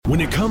When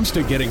it comes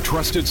to getting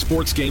trusted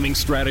sports gaming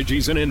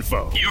strategies and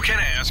info, you can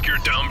ask your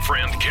dumb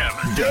friend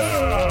Kevin.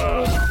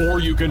 Duh! Or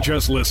you can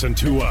just listen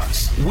to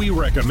us. We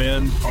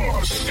recommend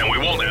us. And we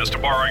won't ask to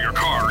borrow your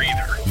car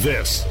either.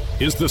 This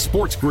is the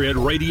Sports Grid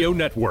Radio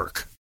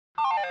Network.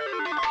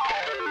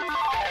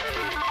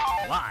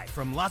 Live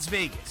from Las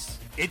Vegas,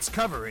 it's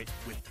Cover It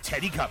with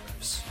Teddy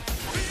Covers.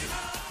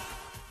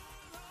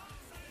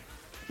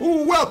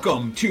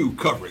 Welcome to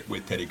Cover It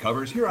with Teddy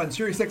Covers here on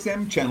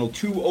SiriusXM Channel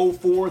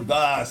 204,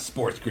 the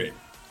Sports Grid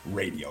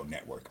Radio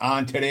Network.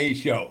 On today's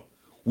show,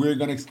 we're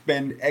going to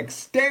spend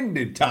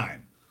extended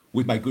time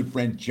with my good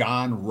friend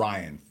John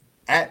Ryan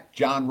at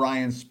John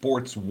Ryan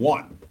Sports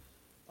 1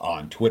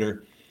 on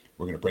Twitter.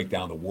 We're going to break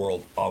down the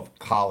world of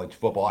college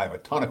football. I have a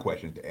ton of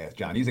questions to ask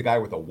John. He's a guy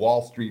with a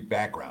Wall Street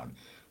background.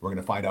 We're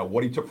going to find out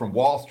what he took from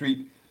Wall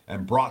Street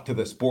and brought to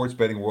the sports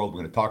betting world.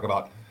 We're going to talk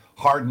about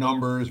hard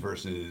numbers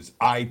versus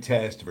eye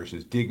test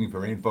versus digging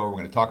for info. We're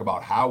going to talk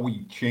about how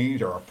we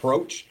change our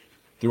approach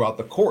throughout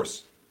the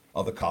course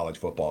of the college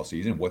football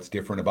season. What's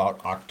different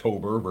about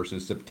October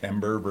versus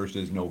September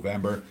versus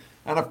November.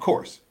 And of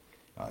course,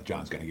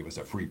 John's going to give us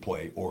a free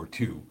play or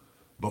two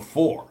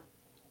before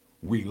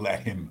we let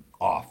him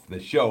off the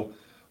show.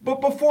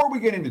 But before we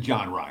get into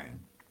John Ryan,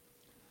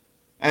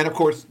 and of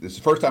course, this is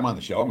the first time on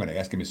the show, I'm going to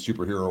ask him his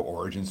superhero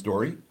origin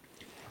story.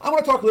 I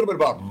want to talk a little bit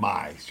about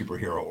my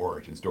superhero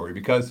origin story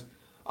because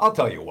I'll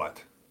tell you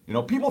what,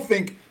 people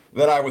think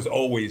that I was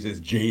always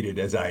as jaded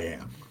as I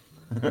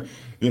am,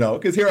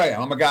 because here I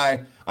am. I'm a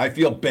guy, I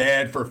feel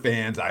bad for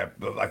fans. I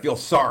feel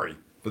sorry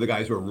for the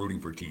guys who are rooting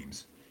for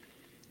teams.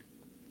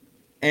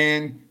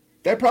 And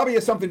that probably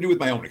has something to do with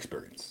my own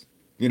experience,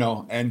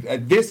 and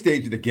at this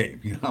stage of the game,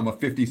 I'm a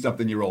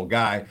 50-something-year-old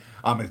guy.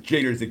 I'm as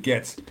jaded as it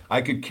gets.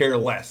 I could care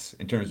less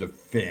in terms of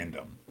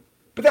fandom.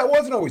 But that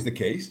wasn't always the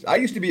case. I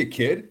used to be a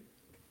kid.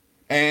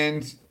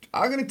 And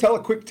I'm going to tell a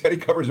quick Teddy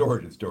Covers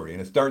origin story,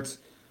 and it starts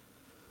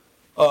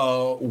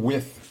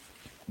with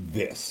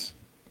this.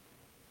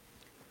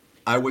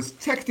 I was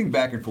texting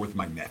back and forth with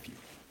my nephew.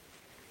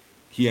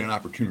 He had an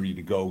opportunity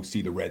to go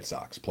see the Red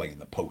Sox play in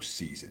the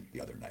postseason the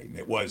other night,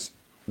 and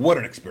what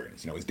an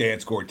experience. His dad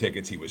scored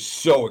tickets. He was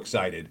so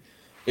excited.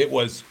 It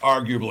was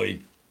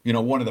arguably,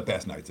 one of the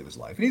best nights of his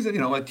life. And he's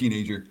a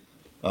teenager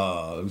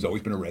who's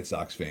always been a Red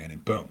Sox fan,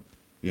 and boom,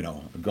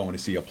 going to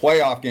see a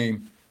playoff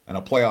game. And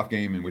a playoff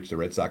game in which the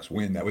Red Sox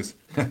win, that was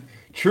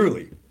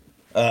truly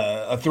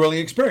a thrilling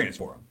experience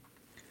for him.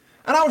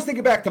 And I was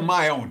thinking back to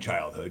my own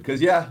childhood,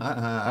 because,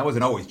 I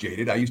wasn't always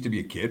jaded. I used to be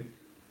a kid.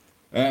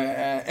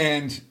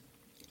 And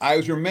I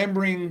was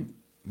remembering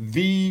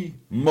the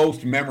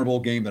most memorable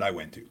game that I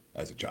went to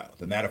as a child.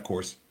 And that, of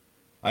course,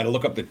 I had to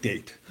look up the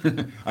date.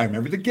 I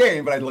remember the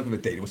game, but I had to look up the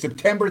date. It was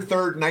September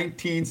 3rd,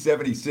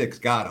 1976.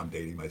 God, I'm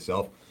dating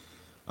myself.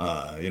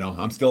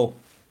 I'm still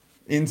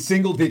in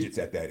single digits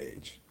at that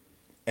age.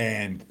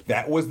 And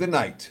that was the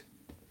night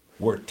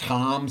where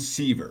Tom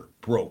Seaver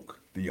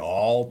broke the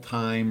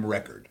all-time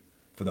record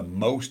for the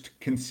most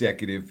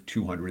consecutive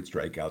 200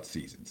 strikeout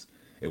seasons.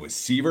 It was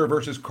Seaver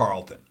versus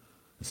Carlton.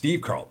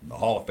 Steve Carlton, the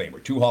Hall of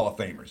Famer, two Hall of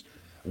Famers.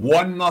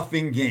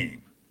 1-0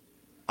 game.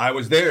 I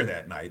was there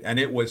that night, and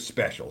it was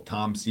special.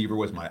 Tom Seaver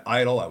was my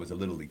idol. I was a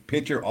Little League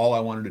pitcher. All I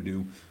wanted to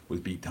do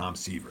was beat Tom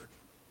Seaver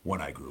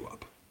when I grew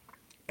up.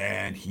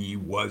 And he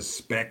was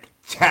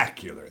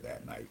spectacular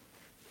that night.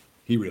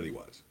 He really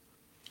was.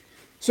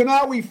 So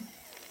now we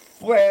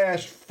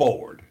flash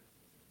forward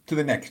to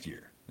the next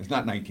year. It's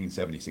not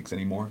 1976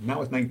 anymore. Now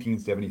it's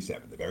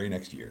 1977, the very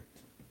next year.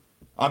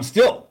 I'm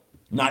still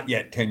not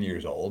yet 10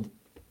 years old,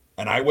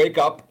 and I wake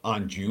up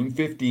on June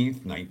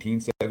 15th,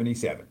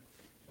 1977.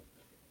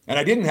 And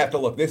I didn't have to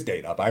look this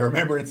date up. I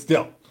remember it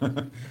still.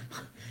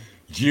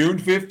 June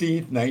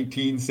 15th,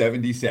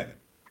 1977.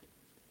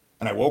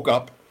 And I woke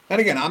up. And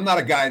again, I'm not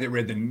a guy that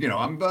read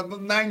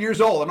I'm 9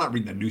 years old. I'm not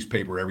reading the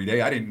newspaper every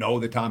day. I didn't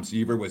know that Tom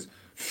Seaver was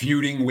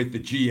feuding with the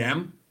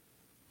GM,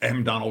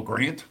 M. Donald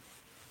Grant.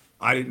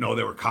 I didn't know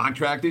there were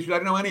contract issues. I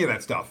didn't know any of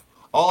that stuff.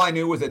 All I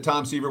knew was that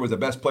Tom Seaver was the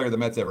best player the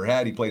Mets ever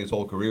had. He played his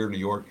whole career in New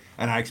York,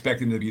 and I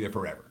expected him to be there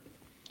forever.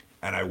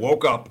 And I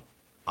woke up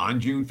on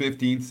June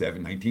 15th,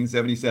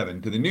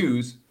 1977, to the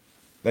news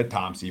that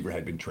Tom Seaver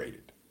had been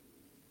traded.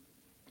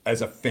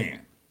 As a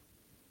fan,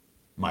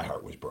 my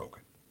heart was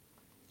broken.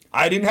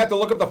 I didn't have to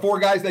look up the four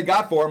guys they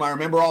got for him. I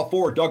remember all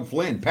four: Doug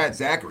Flynn, Pat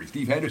Zachary,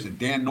 Steve Henderson,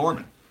 Dan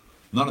Norman.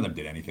 None of them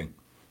did anything.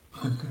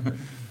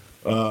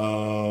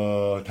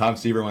 Tom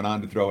Seaver went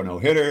on to throw a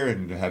no-hitter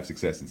and have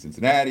success in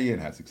Cincinnati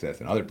and have success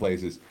in other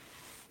places.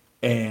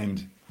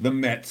 And the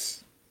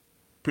Mets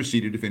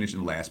proceeded to finish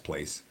in last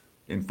place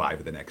in 5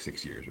 of the next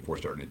 6 years before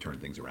starting to turn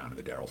things around in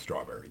the Darryl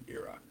Strawberry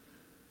era.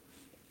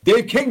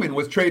 Dave Kingman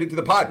was traded to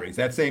the Padres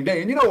that same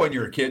day. And when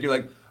you're a kid, you're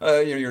like,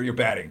 you're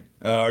batting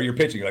or you're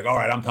pitching. You're like, all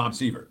right, I'm Tom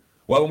Seaver.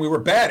 Well, when we were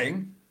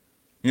batting,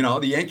 the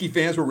Yankee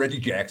fans were Reggie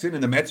Jackson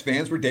and the Mets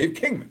fans were Dave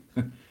Kingman.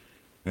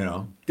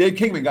 Dave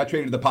Kingman got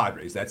traded to the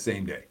Padres that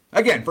same day.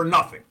 Again, for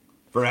nothing.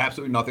 For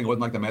absolutely nothing. It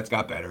wasn't like the Mets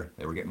got better.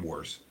 They were getting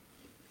worse.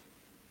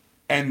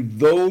 And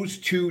those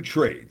two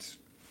trades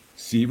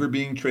Seaver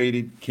being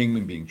traded,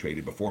 Kingman being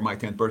traded before my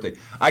 10th birthday,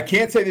 I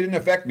can't say they didn't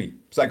affect me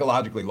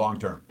psychologically long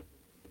term.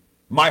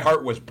 My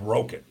heart was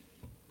broken.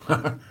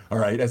 All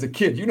right, as a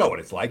kid, you know what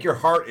it's like. Your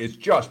heart is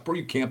just,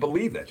 you can't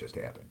believe that just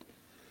happened.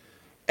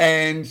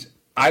 And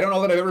I don't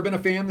know that I've ever been a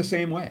fan the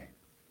same way.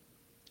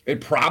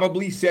 It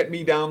probably set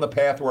me down the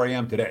path where I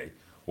am today,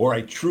 or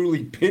I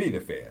truly pity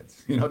the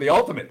fans. You know, the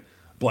ultimate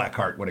black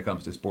heart when it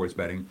comes to sports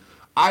betting.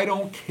 I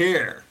don't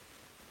care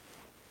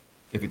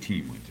if a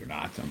team wins or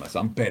not, unless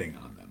I'm betting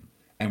on them.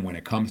 And when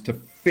it comes to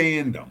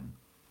fandom,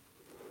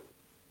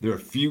 there are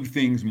few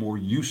things more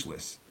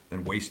useless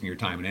than wasting your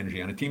time and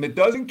energy on a team that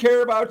doesn't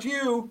care about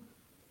you.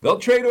 They'll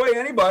trade away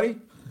anybody.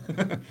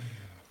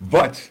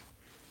 But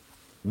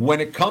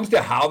when it comes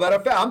to how that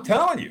affects, I'm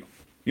telling you,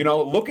 you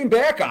know, looking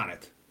back on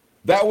it,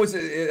 that was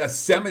a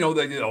seminal,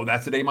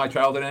 that's the day my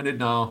childhood ended.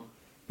 No,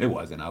 it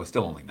wasn't. I was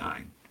still only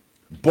 9.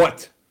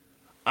 But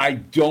I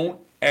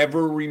don't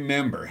ever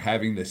remember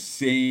having the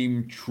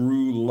same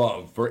true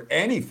love for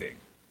anything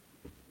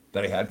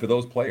that I had for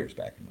those players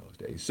back in those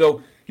days.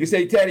 So you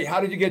say, Teddy,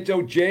 how did you get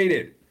so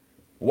jaded?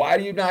 Why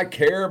do you not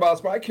care about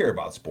sports? I care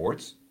about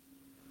sports.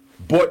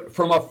 But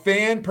from a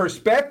fan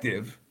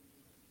perspective,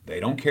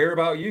 they don't care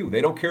about you. They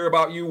don't care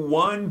about you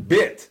one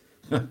bit.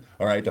 All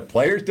right, the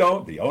players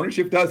don't, the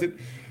ownership doesn't,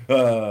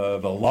 the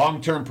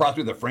long-term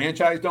prospect of the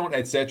franchise don't,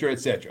 et cetera, et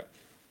cetera.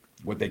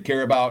 What they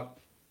care about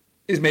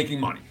is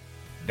making money.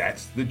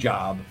 That's the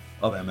job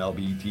of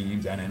MLB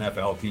teams and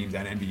NFL teams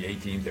and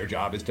NBA teams. Their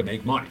job is to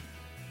make money.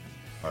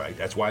 All right,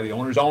 that's why the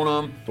owners own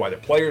them. That's why the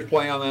players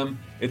play on them.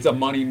 It's a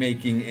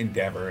money-making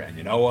endeavor. And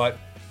you know what?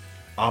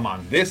 I'm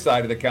on this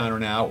side of the counter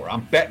now where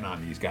I'm betting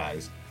on these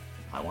guys.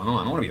 I don't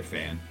want to be a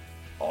fan.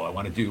 All I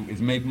want to do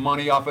is make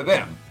money off of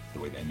them the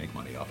way they make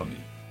money off of me.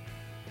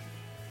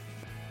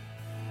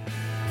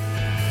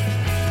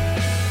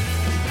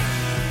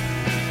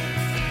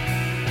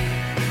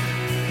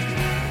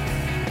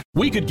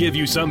 We could give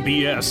you some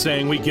BS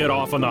saying we get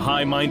off on the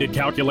high-minded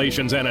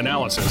calculations and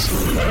analysis.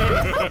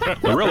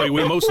 But really,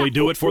 we mostly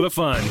do it for the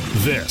fun.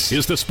 This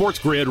is the Sports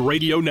Grid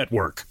Radio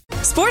Network.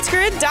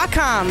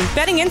 SportsGrid.com.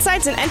 Betting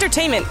insights and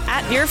entertainment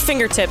at your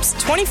fingertips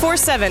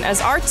 24/7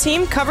 as our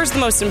team covers the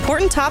most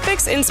important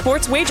topics in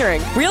sports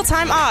wagering.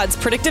 Real-time odds,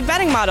 predictive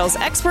betting models,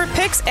 expert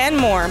picks, and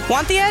more.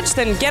 Want the edge?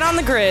 Then get on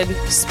the grid.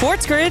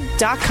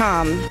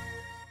 SportsGrid.com.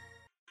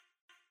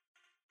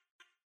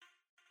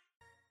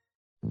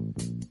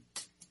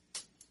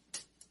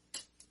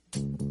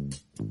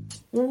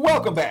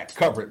 Welcome back.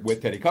 Cover It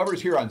with Teddy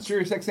Covers here on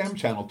SiriusXM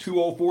Channel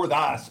 204,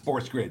 the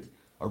Sports Grid,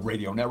 a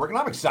radio network. And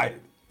I'm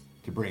excited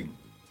to bring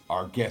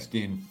our guest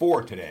in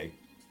for today,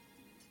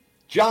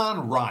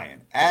 John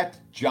Ryan, at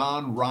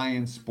John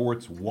Ryan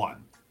Sports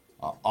 1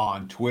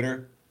 on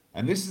Twitter.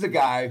 And this is a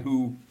guy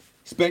who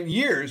spent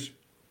years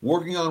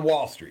working on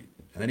Wall Street.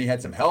 And then he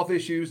had some health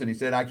issues, and he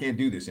said, I can't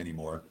do this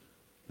anymore.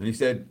 And he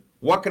said,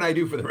 what can I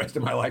do for the rest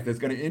of my life that's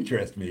going to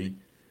interest me?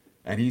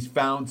 And he's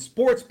found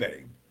sports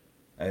betting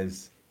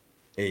as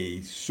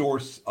a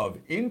source of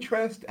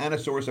interest and a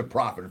source of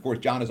profit. Of course,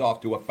 John is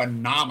off to a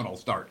phenomenal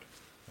start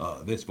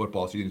this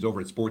football season. He's over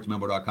at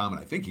sportsmember.com,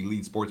 and I think he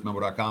leads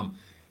sportsmember.com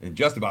in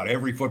just about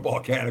every football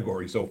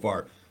category so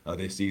far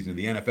this season,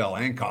 the NFL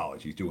and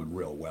college. He's doing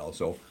real well.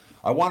 So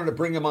I wanted to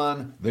bring him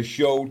on the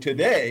show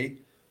today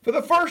for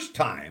the first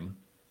time.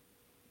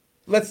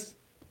 Let's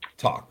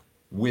talk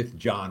with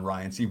John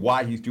Ryan, see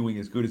why he's doing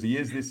as good as he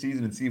is this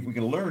season, and see if we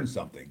can learn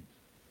something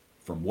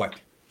from what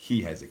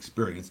he has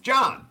experienced.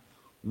 John,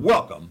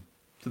 welcome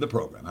to the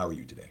program. How are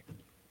you today?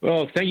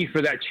 Well, thank you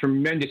for that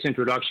tremendous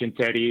introduction,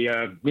 Teddy.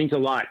 Means a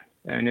lot.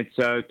 And it's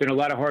been a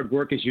lot of hard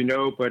work, as you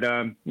know, but,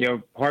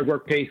 hard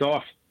work pays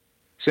off.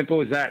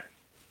 Simple as that.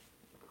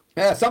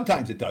 Yeah,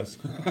 sometimes it does.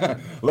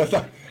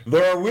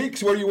 There are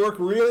weeks where you work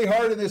really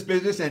hard in this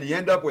business and you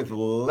end up with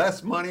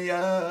less money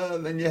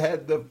than you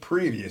had the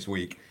previous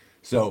week.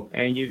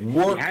 And you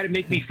had to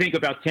make me think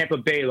about Tampa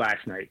Bay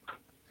last night.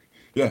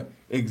 Yeah,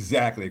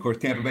 exactly. Of course,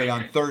 Tampa Bay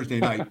on Thursday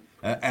night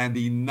and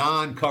the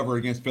non-cover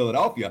against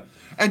Philadelphia.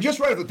 And just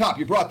right at the top,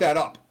 you brought that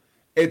up.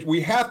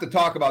 We have to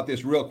talk about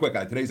this real quick.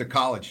 Today's a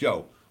college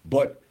show,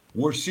 but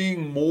we're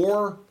seeing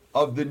more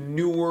of the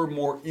newer,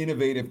 more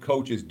innovative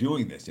coaches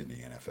doing this in the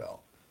NFL.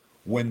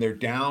 When they're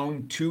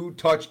down 2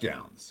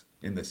 touchdowns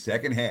in the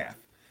second half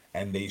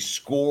and they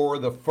score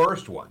the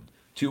first one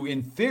to,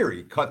 in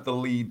theory, cut the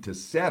lead to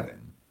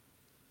 7,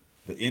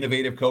 the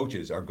innovative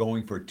coaches are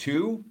going for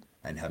 2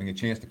 and having a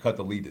chance to cut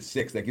the lead to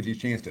 6. That gives you a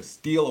chance to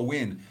steal a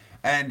win.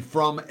 And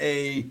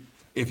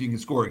if you can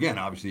score again,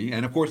 obviously,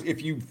 and of course,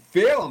 if you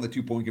fail on the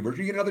 2-point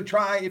conversion, you get another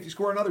try. If you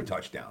score another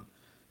touchdown,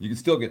 you can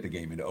still get the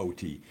game into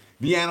OT.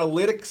 The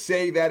analytics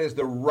say that is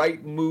the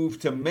right move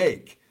to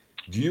make.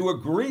 Do you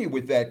agree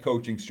with that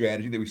coaching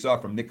strategy that we saw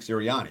from Nick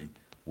Sirianni,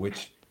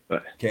 which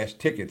cashed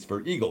tickets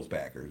for Eagles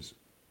backers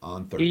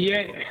on Thursday?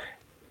 Yeah,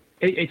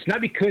 it's not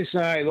because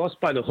I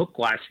lost by the hook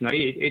last night.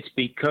 It's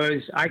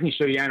because I can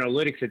show you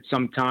analytics at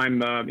some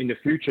time in the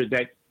future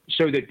that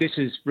show that this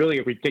is really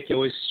a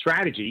ridiculous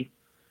strategy,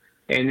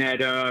 and that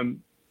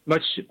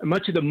much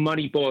of the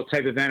Moneyball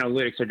type of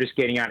analytics are just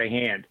getting out of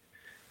hand.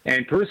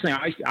 And personally,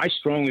 I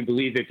strongly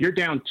believe that if you're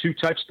down 2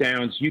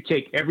 touchdowns, you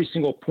take every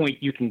single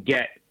point you can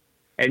get,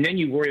 and then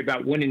you worry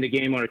about winning the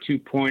game on a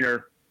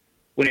 2-pointer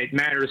when it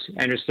matters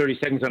and there's 30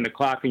 seconds on the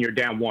clock and you're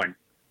down 1.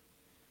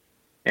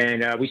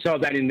 And we saw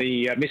that in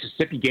the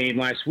Mississippi game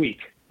last week,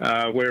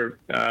 where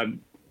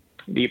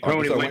the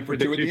opponent went for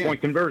the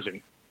 2-point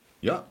conversion.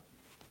 Yeah.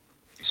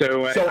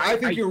 So I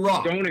think you're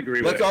wrong. Don't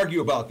agree with Let's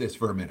argue about this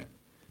for a minute.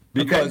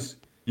 Because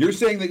you're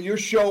saying that you're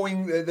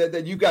showing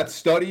that you got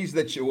studies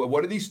that show.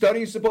 What do these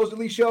studies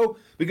supposedly show?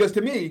 Because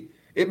to me,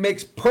 it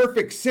makes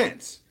perfect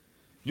sense.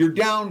 You're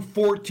down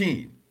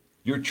 14.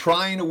 You're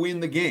trying to win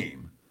the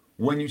game.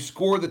 When you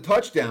score the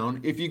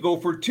touchdown, if you go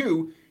for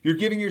 2, you're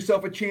giving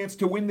yourself a chance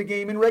to win the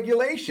game in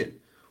regulation,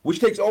 which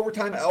takes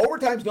overtime.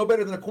 Overtime's no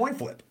better than a coin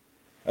flip.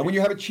 And when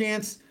you have a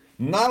chance,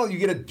 not only you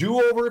get a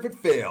do-over if it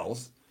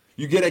fails,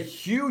 you get a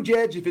huge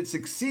edge if it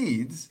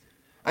succeeds,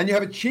 and you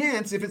have a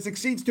chance, if it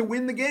succeeds, to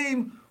win the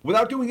game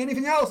without doing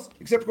anything else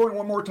except scoring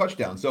one more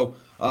touchdown. So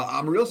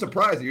I'm real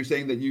surprised that you're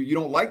saying that you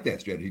don't like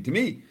that strategy. To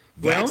me,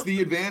 that's the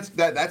advanced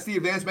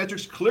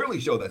metrics clearly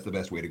show that's the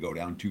best way to go,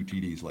 down 2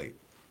 TDs late.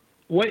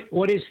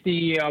 What is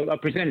the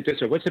percentage?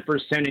 What's the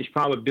percentage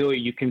probability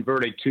you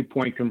convert a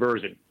 2-point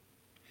conversion?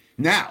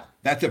 Now,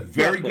 that's a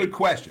very good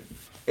question.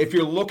 If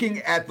you're looking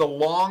at the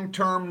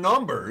long-term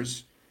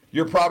numbers,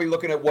 you're probably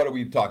looking at, what are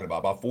we talking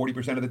about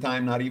 40% of the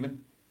time, not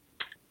even?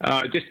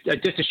 Just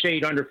a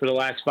shade under for the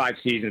last 5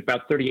 seasons,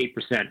 about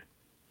 38%.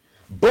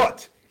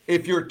 But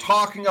if you're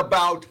talking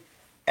about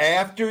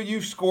after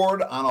you've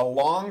scored on a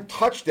long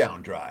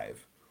touchdown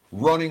drive,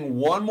 running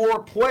one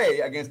more play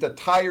against a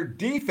tired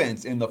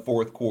defense in the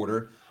fourth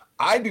quarter,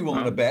 I'd be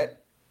willing to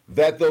bet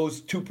that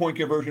those 2-point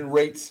conversion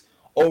rates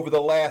over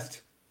the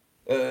last,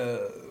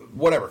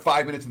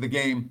 5 minutes of the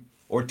game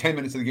or 10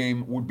 minutes of the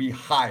game would be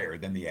higher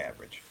than the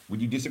average.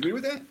 Would you disagree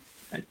with that?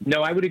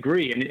 No, I would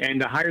agree. And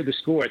the higher the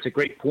score, it's a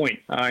great point.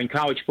 In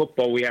college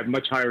football, we have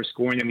much higher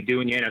scoring than we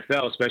do in the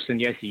NFL,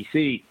 especially in the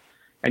SEC.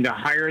 And the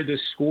higher the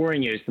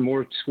scoring is, the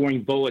more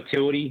scoring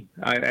volatility,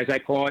 as I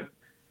call it,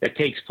 that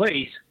takes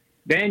place,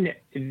 then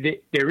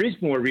there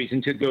is more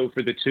reason to go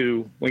for the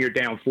 2 when you're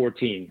down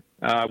 14,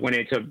 when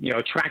it's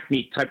a track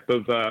meet type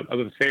of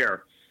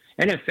affair.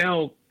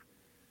 NFL,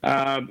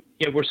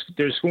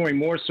 they're scoring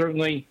more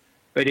certainly,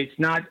 but it's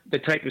not the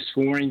type of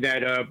scoring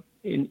that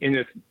in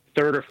the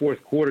third or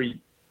fourth quarter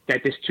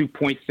that this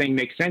 2-point thing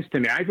makes sense to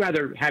me. I'd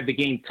rather have the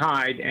game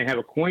tied and have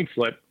a coin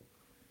flip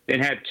than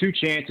have 2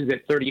 chances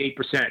at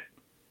 38%.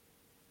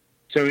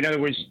 So in other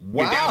words,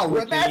 wow,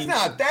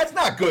 that's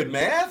not good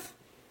math.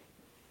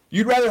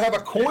 You'd rather have a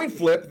coin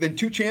flip than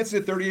 2 chances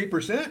at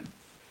 38%?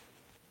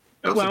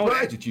 I'm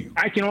surprised at you.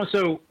 I can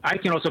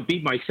also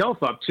beat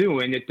myself up too,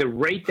 and at the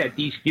rate that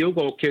these field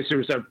goal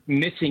kissers are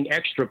missing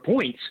extra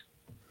points,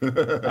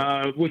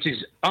 which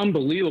is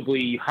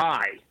unbelievably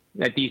high,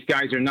 that these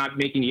guys are not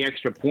making the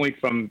extra point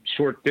from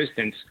short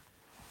distance,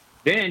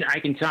 then I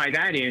can tie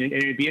that in, and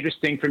it'd be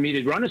interesting for me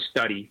to run a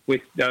study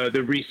with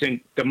the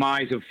recent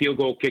demise of field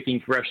goal kicking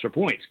for extra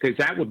points, because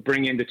that would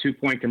bring in the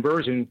 2-point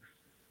conversion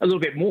a little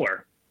bit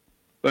more.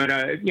 But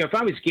if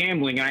I was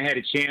gambling and I had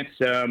a chance,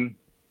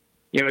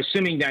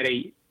 assuming that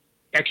a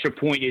extra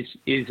point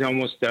is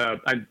almost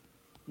a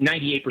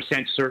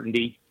 98%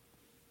 certainty,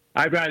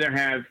 I'd rather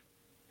have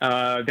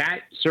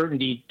that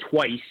certainty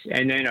twice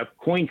and then a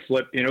coin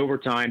flip in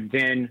overtime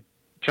than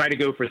try to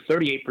go for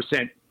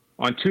 38%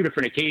 on 2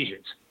 different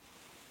occasions.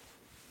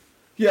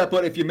 Yeah,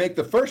 but if you make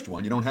the first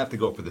one, you don't have to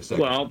go for the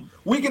second. Well,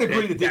 we can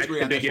agree to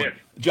disagree on this one.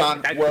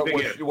 John,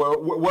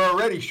 we're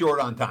already short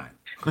on time.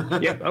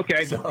 Yeah,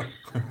 okay. So,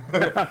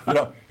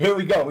 here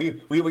we go.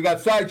 We got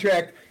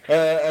sidetracked,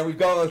 and we've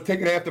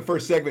taken half the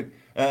first segment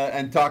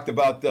and talked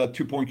about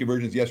 2-point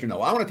conversions, yes or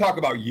no. I want to talk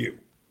about you.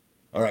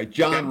 All right,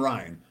 John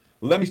Ryan.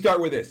 Let me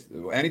start with this.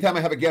 Anytime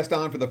I have a guest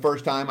on for the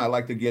first time, I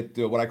like to get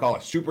what I call a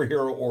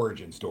superhero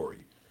origin story.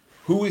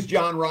 Who is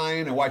John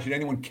Ryan, and why should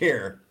anyone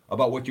care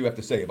about what you have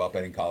to say about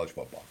betting college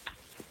football?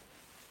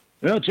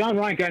 Well, John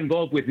Ryan got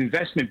involved with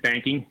investment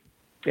banking,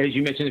 as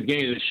you mentioned at the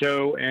beginning of the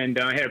show, and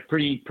I had a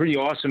pretty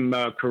awesome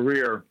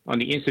career on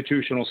the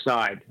institutional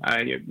side.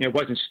 It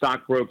wasn't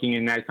stockbroking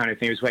and that kind of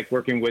thing. It was like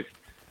working with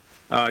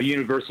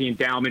university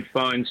endowment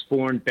funds,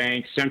 foreign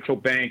banks, central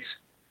banks,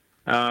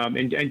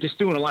 and just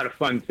doing a lot of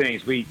fun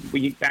things.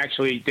 We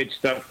actually did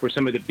stuff for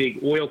some of the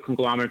big oil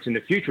conglomerates in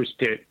the futures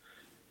pit.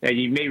 And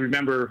you may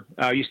remember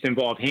used to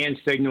involve hand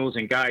signals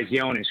and guys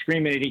yelling and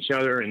screaming at each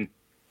other, and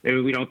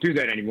we don't do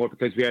that anymore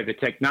because we have the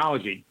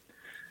technology.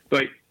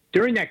 But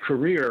during that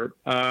career,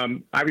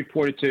 I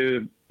reported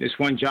to this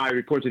one job. I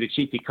reported to the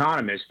chief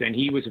economist, and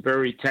he was a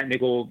very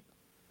technical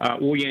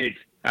oriented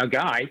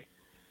guy.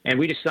 And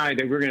we decided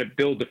that we were going to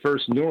build the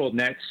first neural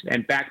nets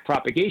and back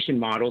propagation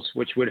models,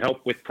 which would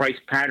help with price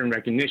pattern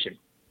recognition.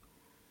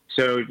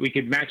 So we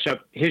could match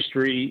up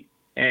history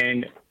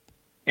and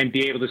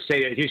be able to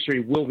say that history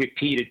will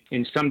repeat it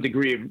in some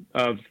degree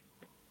of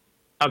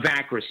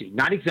accuracy.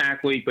 Not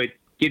exactly, but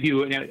give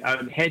you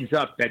a heads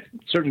up that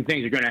certain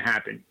things are going to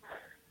happen.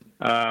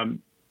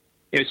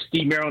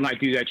 Steve Merrill and I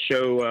do that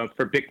show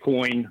for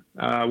Bitcoin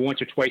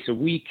once or twice a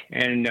week,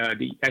 and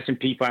the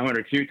S&P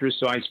 500 futures.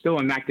 So I still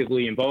am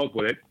actively involved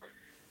with it.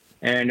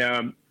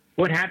 And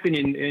what happened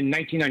in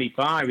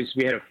 1995 is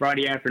we had a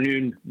Friday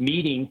afternoon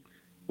meeting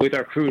with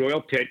our crude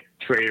oil pit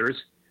traders,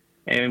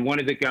 and one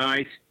of the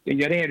guys, they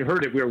had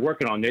heard that we were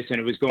working on this, and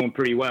it was going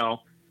pretty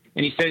well.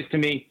 And he says to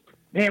me,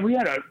 "Man, we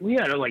had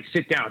to like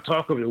sit down and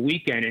talk over the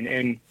weekend,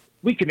 and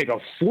we could make a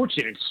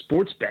fortune in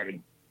sports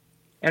betting."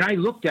 And I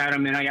looked at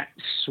him, and I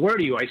swear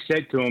to you, I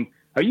said to him,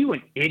 "Are you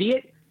an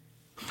idiot?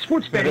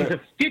 Sports betting is a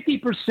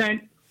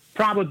 50%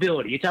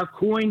 probability. It's a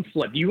coin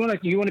flip. You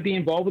want to be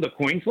involved with a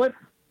coin flip?"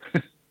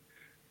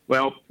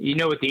 Well, you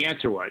know what the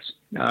answer was.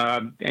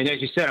 And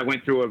as you said, I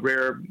went through a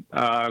rare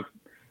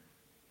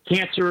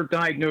cancer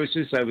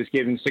diagnosis. I was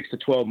given 6 to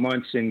 12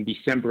 months in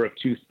December of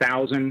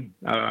 2000.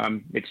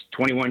 It's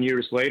 21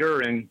 years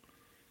later, and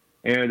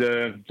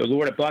the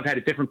Lord above had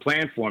a different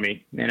plan for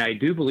me. And I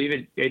do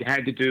believe it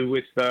had to do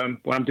with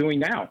what I'm doing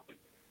now.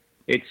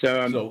 It's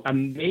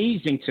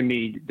amazing to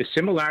me, the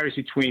similarities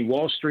between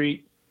Wall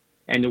Street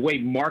and the way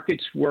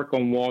markets work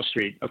on Wall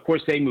Street. Of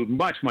course, they move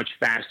much, much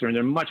faster, and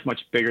they're much,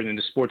 much bigger than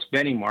the sports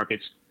betting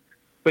markets.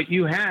 But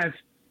you have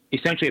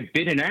essentially a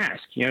bid and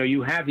ask.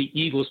 You have the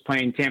Eagles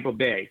playing Tampa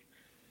Bay.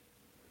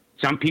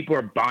 Some people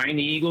are buying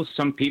the Eagles.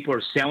 Some people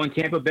are selling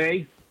Tampa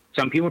Bay.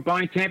 Some people are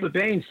buying Tampa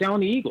Bay and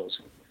selling the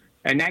Eagles.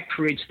 And that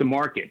creates the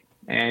market.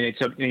 And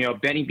it's a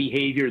betting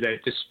behavior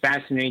that just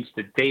fascinates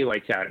the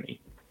daylights out of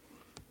me.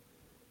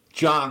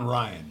 John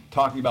Ryan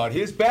talking about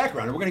his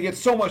background. And we're going to get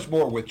so much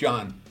more with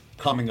John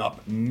coming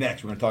up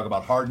next. We're going to talk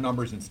about hard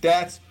numbers and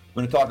stats.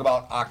 We're going to talk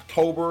about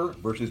October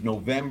versus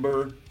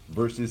November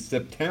versus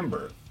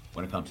September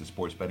when it comes to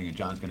sports betting. And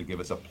John's going to give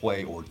us a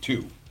play or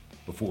two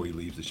before he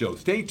leaves the show.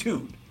 Stay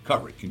tuned.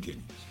 Coverage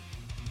continues.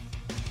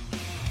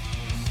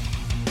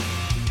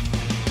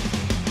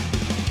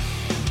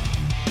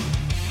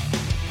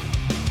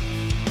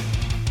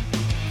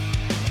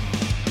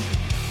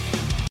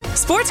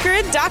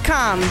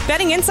 SportsGrid.com.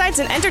 Betting insights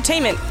and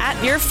entertainment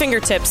at your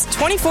fingertips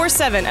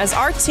 24/7 as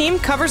our team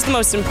covers the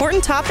most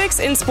important topics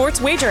in sports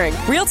wagering.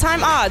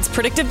 Real-time odds,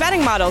 predictive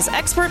betting models,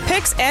 expert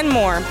picks, and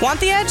more. Want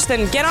the edge?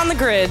 Then get on the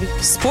grid.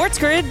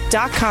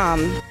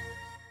 SportsGrid.com.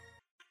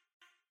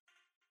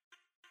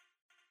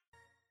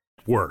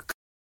 Work.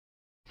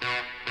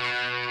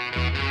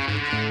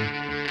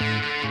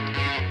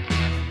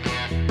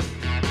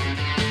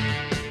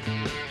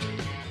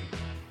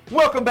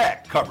 Welcome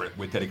back. Cover It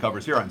with Teddy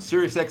Covers here on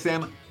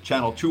SiriusXM,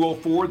 Channel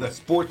 204, the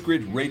Sports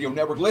Grid Radio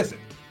Network. Listen,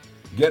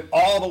 get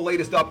all the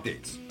latest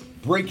updates,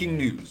 breaking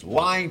news,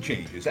 line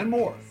changes, and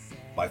more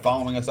by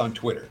following us on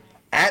Twitter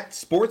at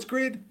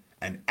SportsGrid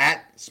and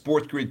at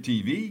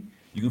SportsGridTV.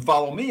 You can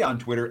follow me on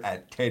Twitter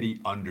at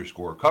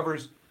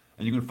Teddy_Covers,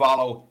 and you can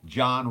follow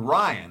John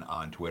Ryan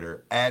on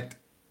Twitter at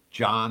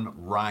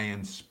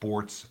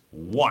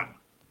JohnRyanSports1.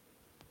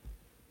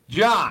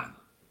 John,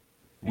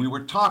 we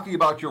were talking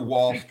about your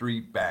Wall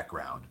Street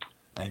background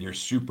and your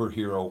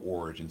superhero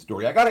origin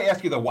story. I got to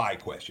ask you the why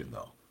question,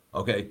 though.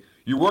 Okay?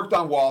 You worked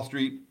on Wall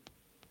Street.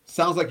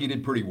 Sounds like you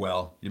did pretty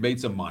well. You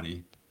made some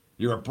money.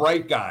 You're a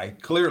bright guy,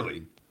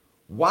 clearly.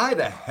 Why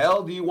the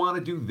hell do you want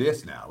to do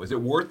this now? Is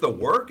it worth the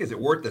work? Is it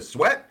worth the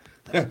sweat?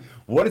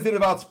 What is it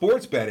about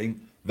sports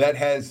betting that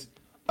has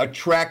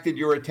attracted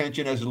your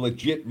attention as a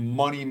legit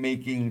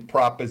money-making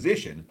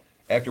proposition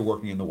after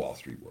working in the Wall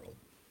Street world?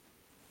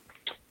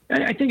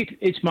 I think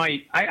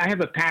I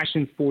have a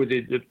passion for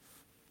the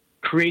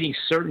creating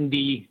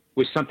certainty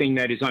with something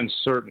that is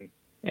uncertain.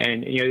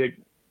 And,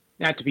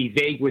 not to be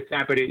vague with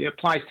that, but it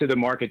applies to the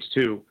markets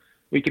too.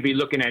 We could be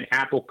looking at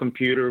Apple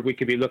Computer. We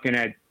could be looking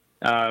at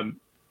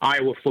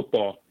Iowa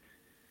football.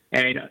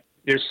 And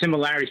there's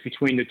similarities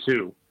between the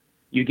two.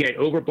 You get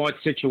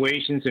overbought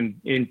situations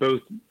in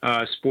both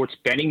sports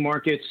betting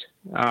markets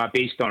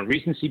based on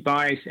recency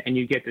bias, and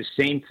you get the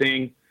same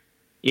thing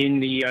in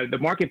the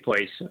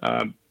marketplace.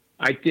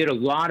 I did a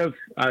lot of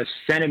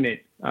sentiment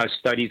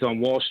studies on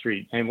Wall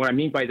Street, and what I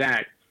mean by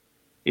that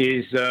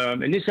is,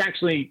 and this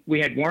actually, we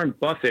had Warren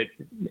Buffett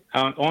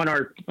on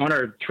our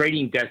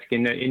trading desk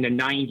in the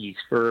 90s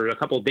for a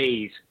couple of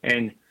days,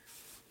 and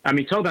I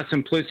mean, talk about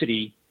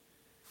simplicity.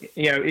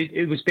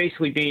 It was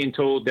basically being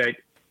told that,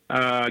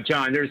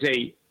 John, there's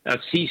a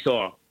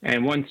seesaw,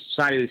 and one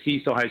side of the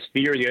seesaw has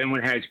fear, the other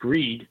one has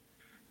greed,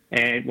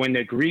 and when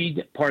the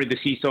greed part of the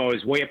seesaw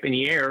is way up in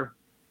the air,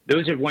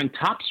 those are when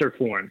tops are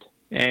formed.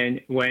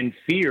 And when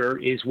fear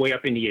is way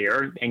up in the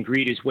air and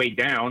greed is way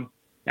down,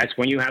 that's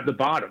when you have the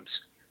bottoms.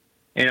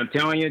 And I'm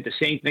telling you, the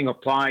same thing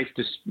applies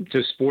to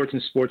sports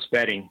and sports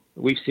betting.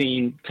 We've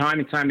seen time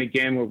and time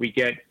again where we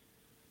get,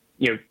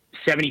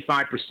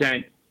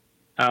 75%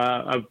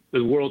 of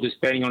the world is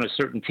betting on a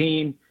certain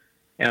team.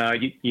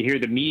 You hear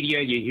the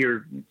media, you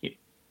hear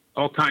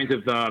all kinds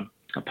of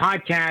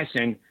podcasts,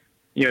 and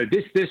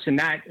this and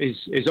that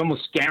is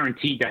almost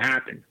guaranteed to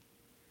happen.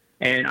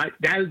 And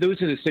those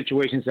are the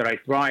situations that I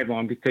thrive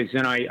on, because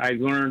then I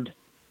learned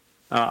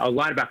a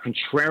lot about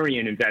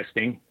contrarian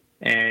investing.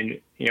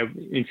 And,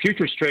 in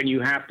futures trading, you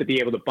have to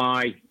be able to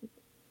buy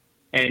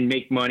and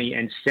make money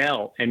and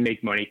sell and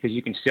make money, because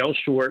you can sell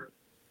short,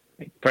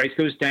 price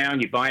goes down,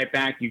 you buy it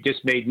back, you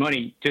just made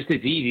money just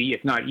as easy,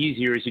 if not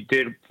easier, as you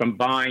did from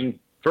buying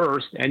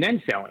first and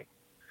then selling.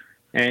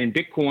 And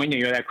Bitcoin,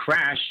 that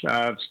crash,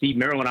 Steve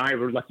Merrill and I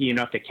were lucky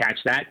enough to catch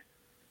that.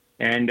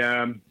 And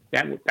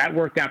that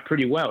worked out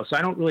pretty well. So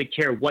I don't really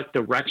care what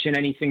direction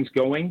anything's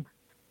going.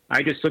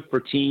 I just look for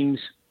teams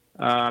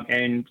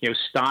and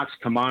stocks,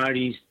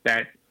 commodities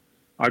that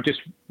are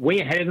just way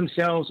ahead of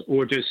themselves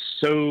or just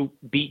so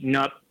beaten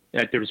up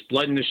that there's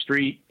blood in the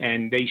street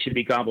and they should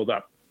be gobbled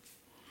up.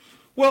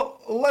 Well,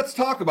 let's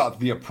talk about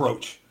the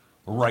approach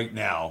right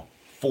now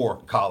for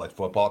college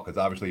football, because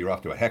obviously you're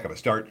off to a heck of a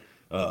start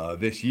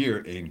this year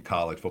in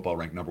college football,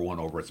 ranked number 1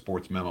 over at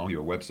Sports Memo,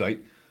 your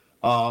website.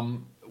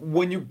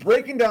 When you're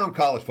breaking down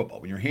college football,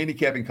 when you're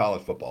handicapping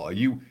college football, are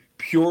you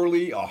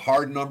purely a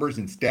hard numbers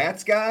and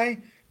stats guy?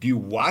 Do you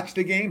watch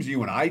the games? Are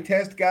you an eye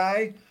test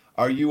guy?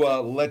 Are you a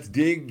let's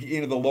dig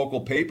into the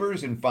local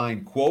papers and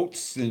find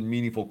quotes and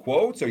meaningful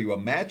quotes? Are you a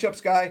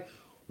matchups guy?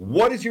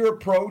 What is your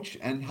approach,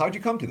 and how'd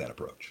you come to that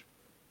approach?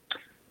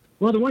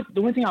 Well, the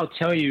one thing I'll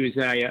tell you is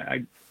that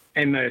I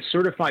am a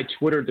certified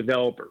Twitter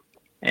developer,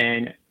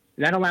 and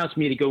that allows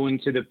me to go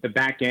into the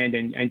back end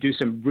and do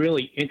some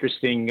really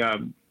interesting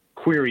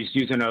queries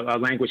using a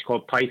language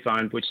called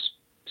Python, which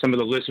some of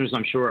the listeners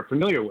I'm sure are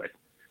familiar with.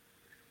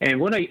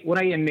 And what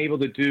I am able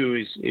to do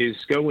is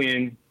go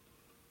in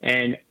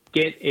and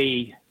get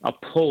a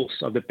pulse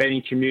of the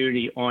betting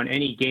community on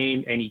any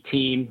game, any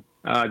team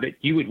that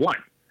you would want.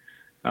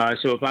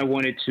 So if I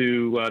wanted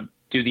to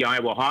do the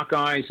Iowa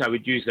Hawkeyes, I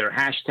would use their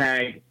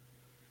hashtag,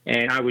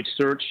 and I would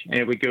search, and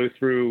it would go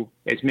through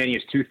as many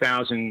as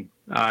 2,000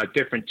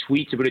 different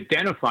tweets. It would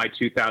identify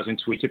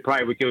 2,000 tweets. It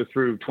probably would go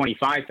through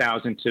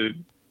 25,000 to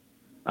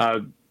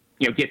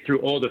get through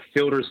all the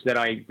filters that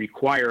I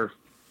require,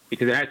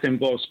 because it has to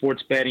involve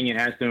sports betting, it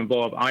has to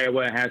involve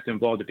Iowa, it has to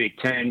involve the Big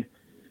Ten.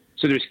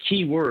 So there's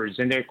keywords,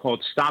 and they're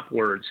called stop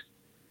words.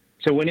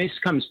 So when this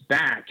comes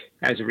back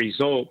as a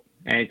result,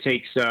 and it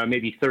takes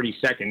maybe 30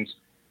 seconds,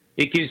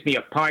 it gives me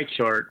a pie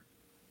chart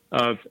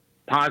of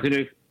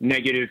positive,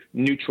 negative,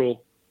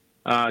 neutral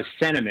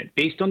sentiment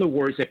based on the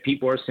words that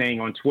people are saying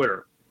on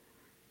Twitter.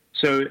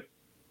 So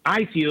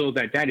I feel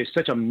that is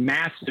such a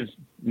massive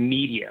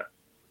medium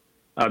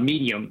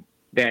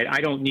that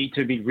I don't need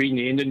to be reading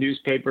it in the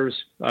newspapers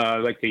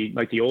like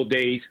the old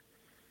days,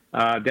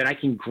 that I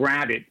can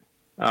grab it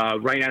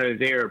right out of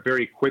there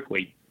very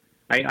quickly.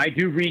 I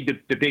do read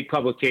the big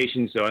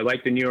publications, though. I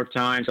like the New York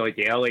Times. I like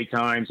the LA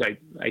Times.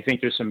 I think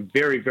there's some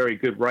very, very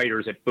good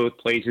writers at both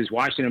places.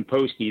 Washington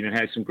Post even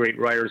has some great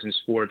writers in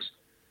sports.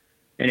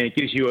 And it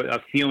gives you a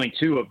feeling,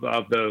 too,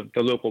 of the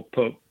local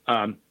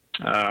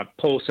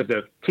pulse of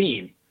the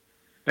team.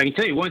 I can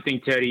tell you one thing,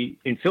 Teddy.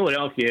 In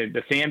Philadelphia,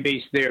 the fan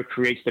base there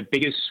creates the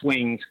biggest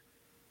swings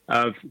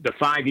of the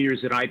 5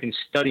 years that I've been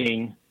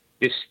studying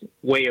this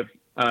way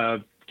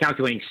of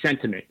calculating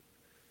sentiment.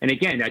 And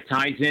again, that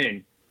ties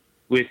in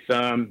with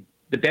the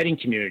betting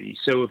community.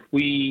 So if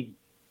we,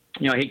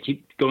 I hate to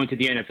keep going to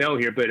the NFL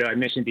here, but I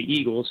mentioned the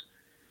Eagles.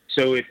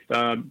 So if,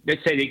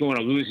 let's say they go on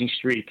a losing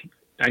streak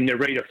and they're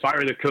ready to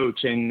fire the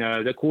coach and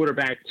the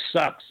quarterback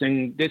sucks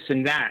and this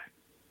and that,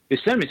 the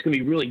sentiment's going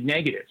to be really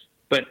negative.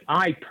 But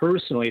I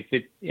personally,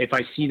 if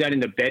I see that in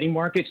the betting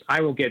markets,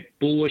 I will get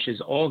bullish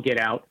as all get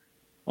out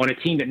on a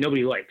team that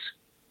nobody likes.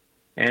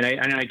 And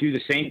I do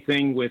the same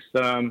thing with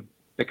the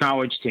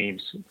college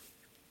teams.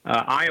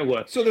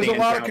 Iowa. So there's a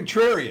lot of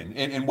contrarian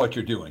in what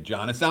you're doing,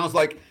 John. It sounds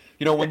like,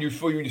 when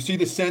you see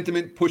the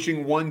sentiment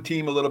pushing one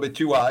team a little bit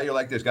too high, you're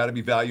like, there's got to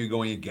be value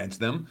going against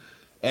them.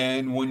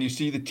 And when you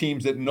see the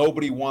teams that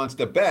nobody wants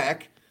to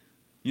back,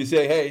 you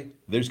say, hey,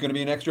 there's going to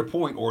be an extra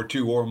point or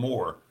two or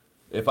more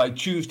if I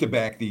choose to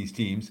back these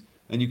teams.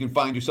 And you can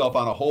find yourself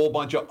on a whole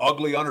bunch of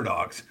ugly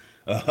underdogs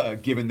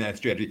given that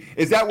strategy.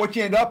 Is that what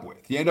you end up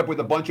with? You end up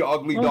with a bunch of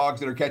ugly dogs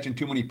that are catching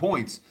too many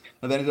points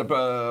and then end up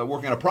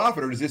working on a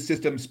profit, or does this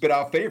system spit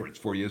out favorites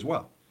for you as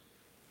well?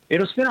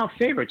 It'll spit out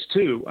favorites,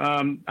 too.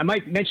 I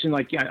might mention,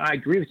 I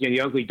agree with you,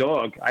 the ugly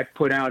dog. I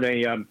put out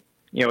a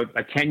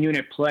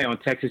 10-unit play on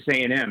Texas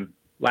A&M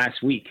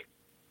last week.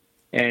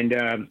 And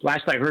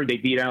last I heard, they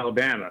beat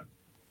Alabama.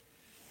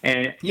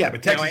 And yeah,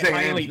 but Texas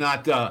A&M's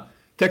not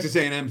Texas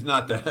A&M's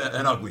not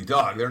an ugly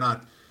dog. They're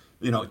not,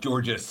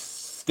 Georgia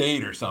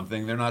State or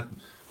something. They're not,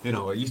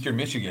 Eastern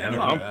Michigan.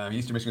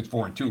 Eastern Michigan's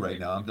 4-2 right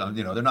now.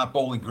 They're not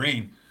Bowling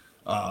Green.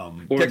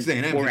 Texas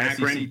A&M is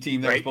an SEC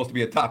team that was supposed to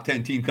be a top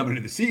 10 team coming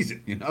into the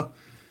season.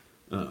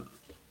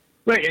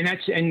 Right,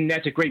 and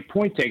that's a great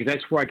point, Ted, because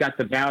that's where I got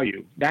the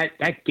value.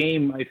 That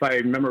game, if I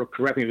remember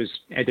correctly, was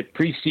at the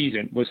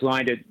preseason was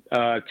lined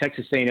at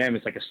Texas A&M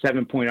as like a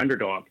 7-point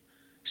underdog.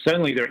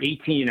 Suddenly they're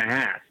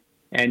 18.5,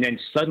 and then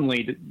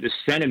suddenly the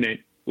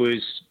sentiment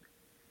was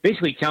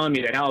basically telling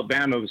me that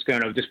Alabama was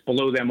going to just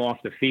blow them off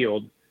the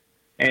field,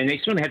 and they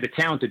certainly had the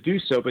talent to do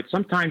so. But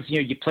sometimes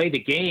you play the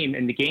game,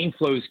 and the game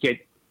flows get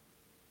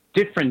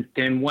different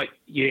than what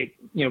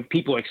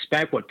people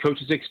expect, what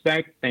coaches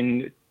expect,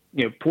 and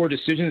poor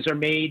decisions are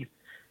made,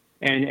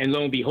 and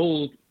lo and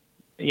behold,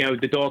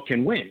 the dog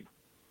can win.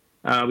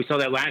 We saw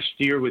that last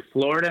year with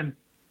Florida,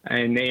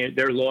 and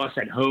their loss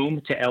at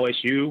home to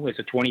LSU was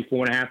a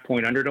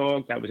 24.5-point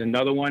underdog. That was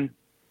another one.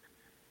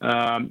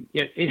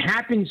 It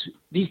happens.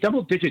 These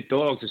double-digit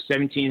dogs of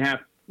 17.5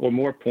 or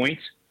more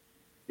points,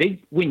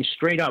 they win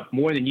straight up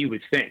more than you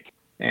would think.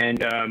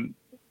 And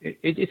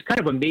it's kind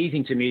of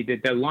amazing to me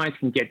that the lines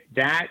can get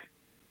that,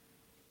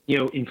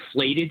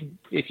 inflated,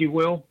 if you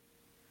will,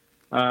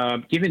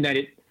 given that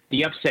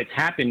the upsets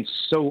happen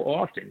so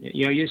often.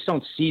 You just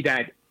don't see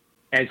that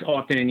as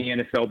often in the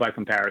NFL by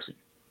comparison.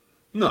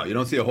 No, you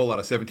don't see a whole lot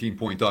of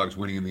 17-point dogs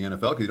winning in the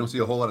NFL because you don't see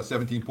a whole lot of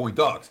 17-point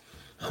dogs.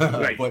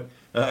 Right. But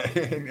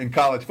in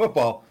college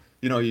football,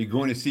 you're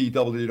going to see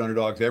double-digit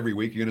underdogs every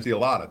week. You're going to see a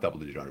lot of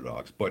double-digit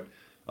underdogs. But,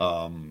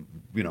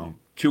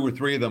 2 or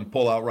 3 of them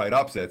pull outright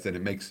upsets, and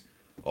it makes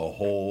a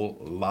whole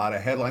lot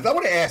of headlines. I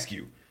want to ask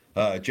you,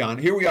 John,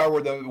 here we are.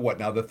 We're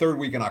the third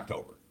week in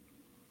October.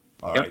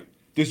 All right.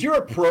 Does your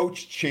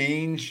approach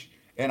change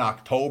in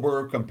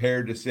October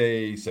compared to,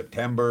 say,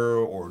 September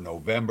or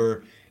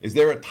November? Is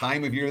there a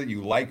time of year that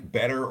you like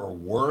better or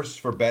worse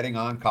for betting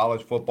on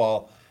college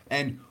football?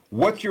 And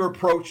what's your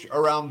approach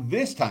around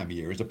this time of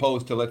year as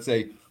opposed to, let's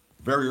say,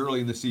 very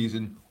early in the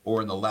season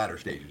or in the latter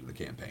stages of the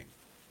campaign?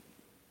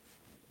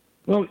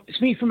 Well,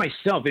 speaking for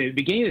myself, the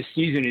beginning of the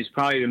season is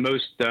probably the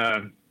most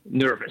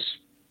nervous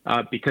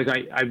because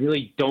I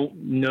really don't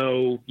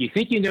know. You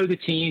think you know the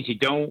teams, you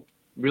don't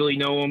really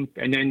know them,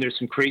 and then there's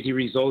some crazy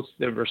results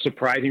that are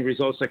surprising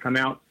results that come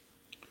out.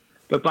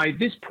 But by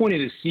this point of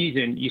the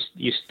season,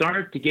 you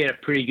start to get a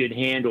pretty good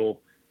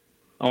handle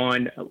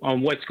on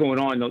what's going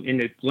on in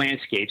the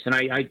landscapes. And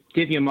I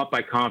divvy them up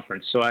by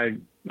conference. So I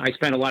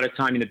spent a lot of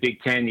time in the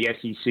Big Ten, the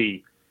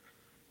SEC.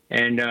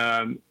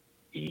 And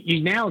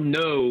you now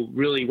know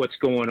really what's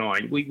going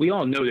on. We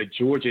all know that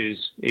Georgia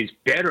is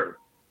better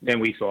than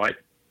we thought.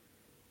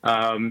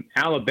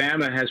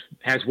 Alabama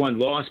has one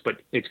loss,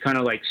 but it's kind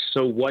of like,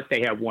 so what?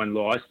 They have one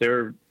loss.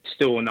 They're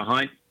still in the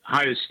hunt.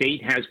 Ohio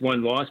State has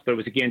one loss, but it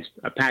was against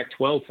a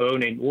Pac-12 foe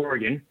named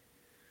Oregon,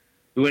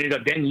 who ended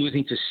up then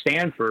losing to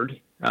Stanford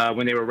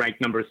when they were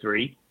ranked number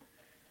 3.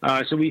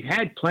 So we've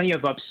had plenty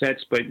of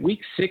upsets, but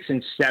week 6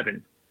 and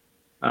 7,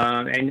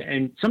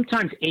 and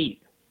sometimes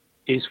 8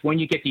 is when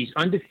you get these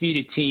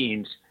undefeated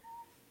teams,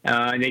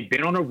 and they've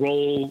been on a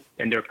roll,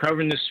 and they're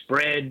covering the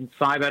spread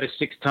 5 out of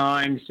 6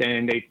 times,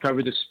 and they've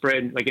covered the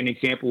spread. Like an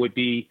example would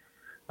be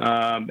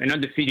an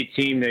undefeated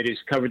team that has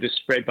covered the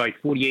spread by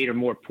 48 or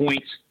more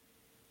points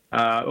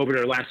over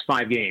their last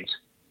 5 games.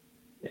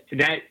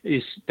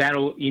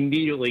 That'll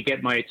immediately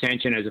get my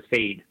attention as a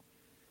fade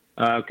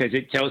because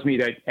it tells me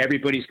that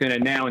everybody's going to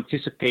now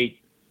anticipate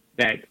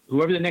that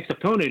whoever the next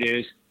opponent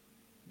is,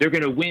 they're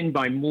going to win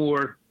by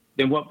more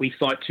than what we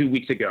thought 2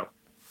 weeks ago.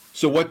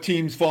 So what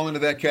teams fall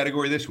into that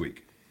category this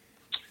week?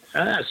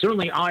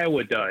 Certainly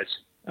Iowa does.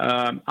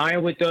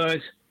 Iowa does.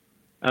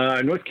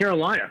 North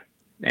Carolina.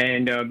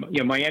 And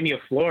Miami of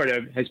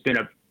Florida has been,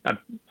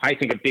 I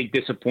think, a big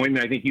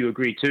disappointment. I think you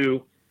agree,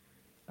 too.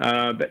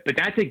 But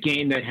that's a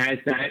game that has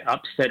that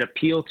upset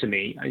appeal to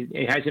me.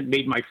 It hasn't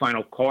made my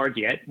final card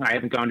yet. I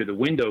haven't gone to the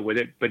window with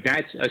it. But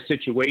that's a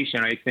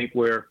situation, I think,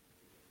 where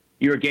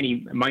you're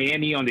getting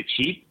Miami on the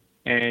cheap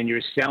and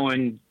you're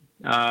selling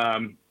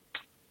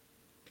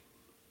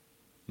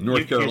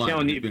North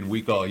Carolina has been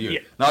weak all year. Yeah.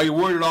 Now, you're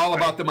worried all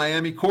about the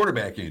Miami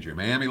quarterback injury.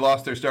 Miami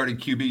lost their starting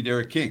QB,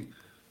 Derek King,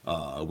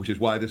 which is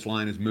why this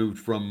line has moved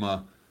from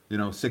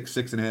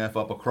 6.5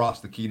 up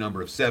across the key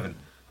number of 7.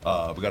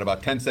 We got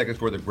about 10 seconds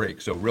for the break.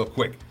 So real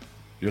quick,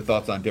 your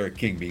thoughts on Derek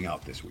King being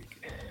out this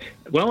week?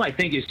 Well, I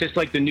think it's just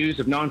like the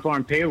news of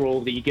non-farm payroll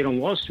that you get on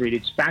Wall Street.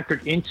 It's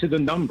factored into the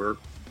number.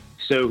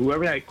 So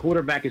whoever that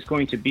quarterback is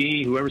going to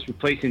be, whoever's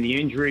replacing the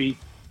injury,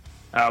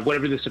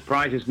 whatever the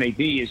surprises may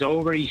be, is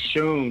already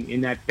shown in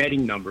that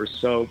betting number.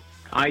 So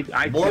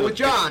I more with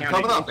John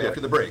coming up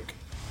after the break.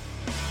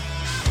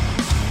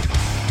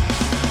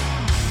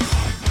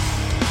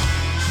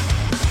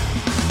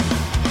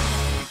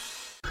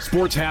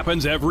 Sports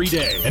happens every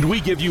day, and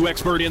we give you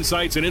expert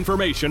insights and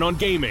information on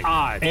gaming,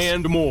 odds,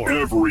 and more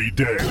every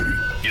day.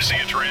 You see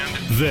a trend?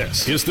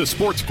 This is the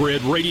Sports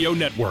Grid Radio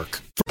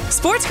Network.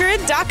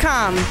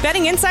 SportsGrid.com.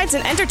 Betting insights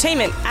and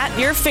entertainment at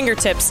your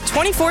fingertips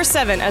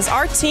 24/7 as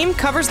our team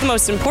covers the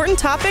most important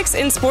topics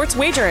in sports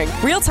wagering.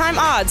 Real-time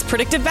odds,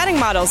 predictive betting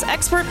models,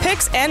 expert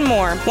picks, and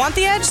more. Want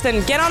the edge?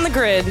 Then get on the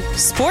grid.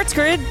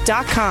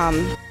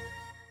 SportsGrid.com.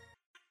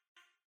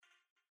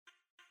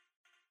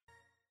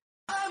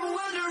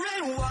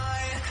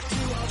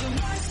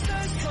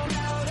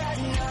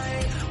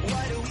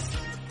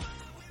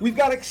 We've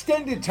got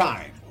extended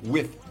time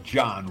with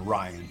John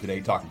Ryan today,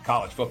 talking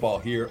college football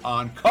here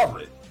on Cover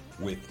It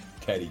with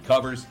Teddy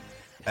Covers.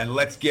 And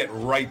let's get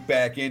right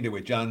back into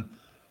it, John.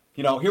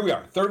 Here we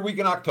are, third week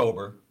in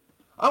October.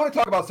 I want to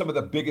talk about some of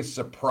the biggest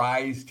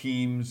surprise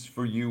teams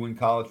for you in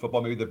college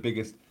football, maybe the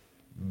biggest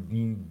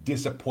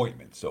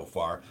disappointment so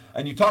far.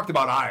 And you talked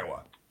about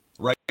Iowa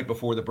right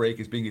before the break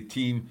as being a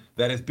team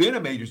that has been a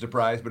major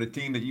surprise, but a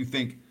team that you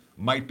think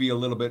might be a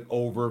little bit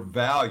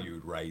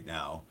overvalued right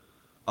now.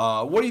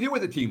 What do you do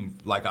with a team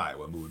like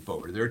Iowa moving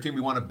forward? Is there a team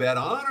we want to bet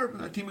on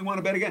or a team we want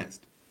to bet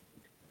against?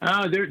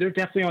 They're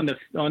definitely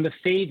on the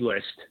fade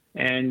list,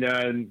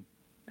 and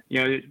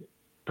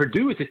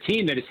Purdue is a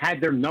team that has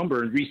had their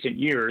number in recent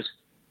years.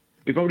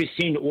 We've already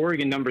seen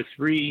Oregon number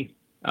 3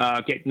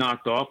 get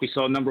knocked off. We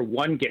saw number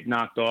 1 get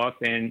knocked off,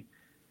 and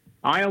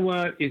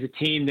Iowa is a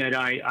team that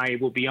I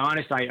will be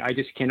honest, I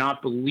just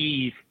cannot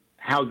believe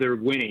how they're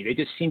winning. They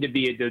just seem to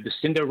be the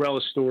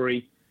Cinderella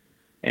story,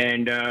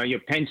 and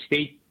Penn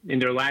State in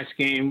their last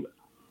game,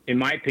 in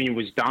my opinion,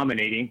 was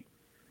dominating.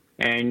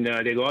 And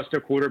they lost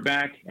their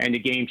quarterback, and the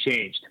game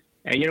changed.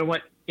 And you know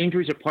what?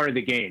 Injuries are part of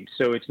the game.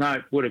 So it's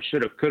not would have,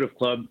 should have, could have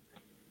club.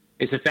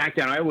 It's the fact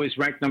that Iowa is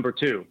ranked number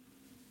 2.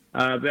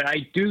 But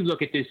I do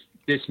look at this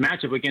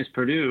matchup against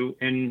Purdue,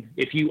 and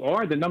if you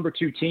are the number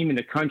 2 team in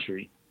the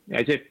country,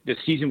 as if the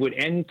season would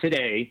end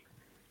today,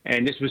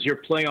 and this was your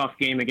playoff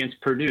game against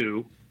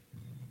Purdue,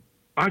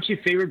 aren't you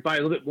favored by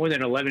a little bit more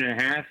than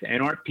 11.5?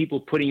 And aren't people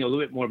putting a little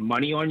bit more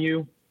money on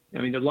you? I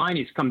mean, the line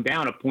has come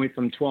down a point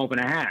from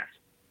 12.5.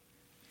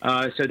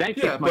 So that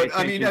gets my attention,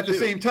 I mean, at the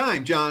same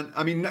time, John,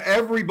 I mean,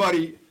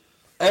 everybody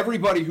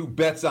who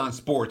bets on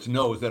sports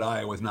knows that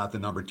Iowa is not the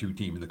number 2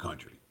 team in the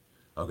country.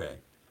 Okay.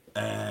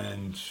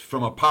 And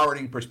from a power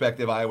rating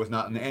perspective, Iowa's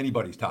not in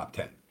anybody's top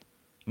 10.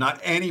 Not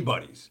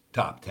anybody's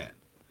top 10.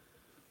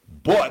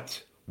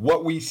 But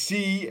what we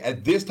see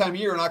at this time of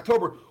year in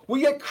October,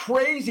 we get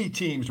crazy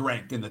teams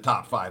ranked in the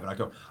top 5 in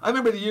October. I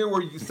remember the year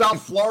where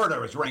South Florida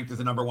was ranked as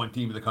the number 1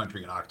 team in the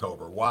country in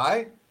October.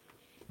 Why?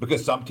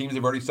 Because some teams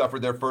have already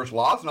suffered their first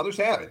loss and others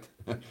haven't.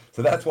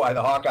 So that's why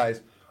the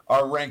Hawkeyes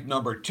are ranked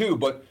number 2.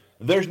 But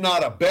there's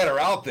not a better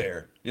out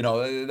there. You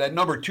know, that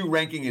number 2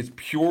 ranking is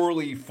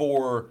purely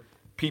for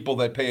people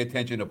that pay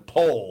attention to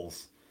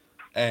polls,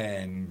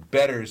 and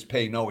bettors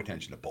pay no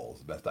attention to polls,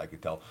 the best I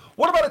could tell.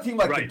 What about a team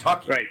like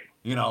Kentucky,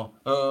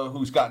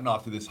 who's gotten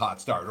off to this hot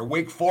start, or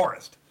Wake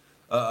Forest,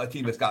 a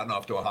team that's gotten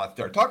off to a hot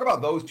start? Talk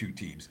about those 2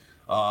 teams.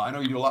 I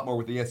know you do a lot more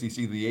with the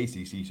SEC than the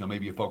ACC, so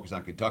maybe you focus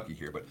on Kentucky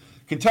here. But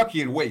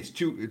Kentucky and Wake,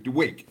 2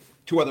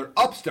 other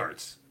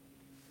upstarts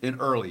in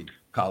early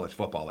college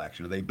football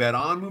action. Are they bet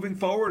on moving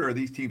forward, or are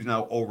these teams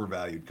now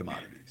overvalued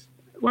commodities?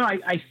 Well,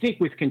 I think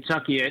with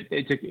Kentucky,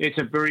 it's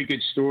a very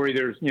good story.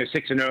 They're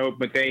 6-0,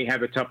 but they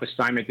have a tough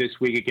assignment this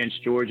week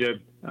against Georgia,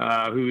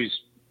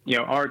 who's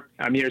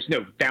there's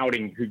no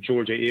doubting who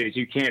Georgia is.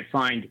 You can't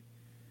find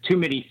too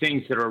many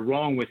things that are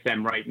wrong with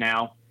them right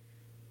now,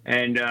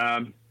 and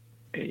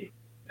being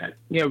a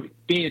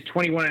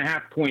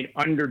 21.5-point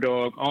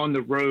underdog on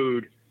the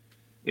road,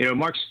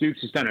 Mark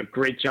Stoops has done a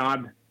great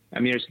job. I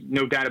mean, there's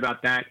no doubt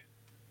about that.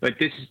 But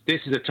this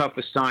is a tough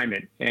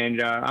assignment,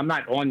 and I'm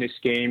not on this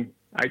game.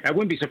 I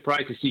wouldn't be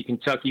surprised to see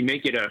Kentucky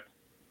make it a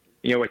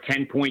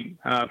 10-point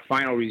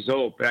final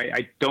result, but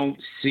I don't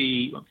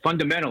see,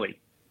 fundamentally,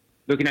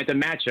 looking at the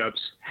matchups,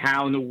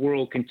 how in the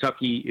world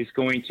Kentucky is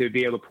going to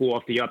be able to pull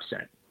off the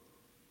upset.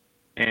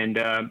 And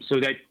so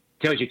that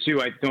tells you, too,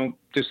 I don't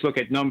just look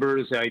at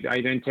numbers. I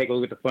then take a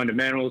look at the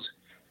fundamentals.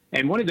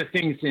 And one of the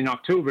things in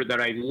October that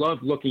I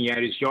love looking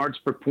at is yards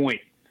per point.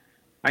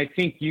 I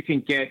think you can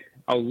get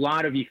a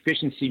lot of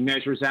efficiency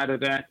measures out of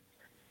that.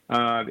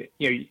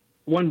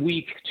 1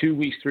 week, 2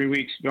 weeks, 3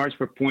 weeks, yards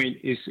per point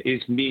is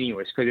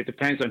meaningless because it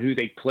depends on who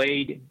they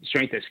played,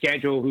 strength of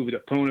schedule, who the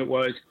opponent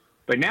was.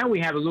 But now we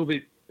have a little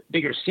bit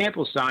bigger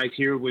sample size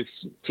here with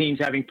teams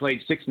having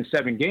played 6 and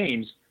 7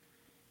 games.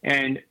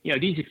 And,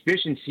 these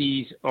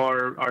efficiencies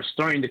are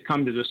starting to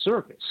come to the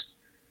surface.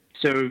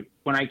 So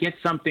when I get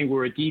something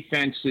where a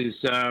defense is,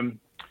 has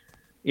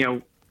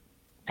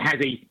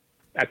a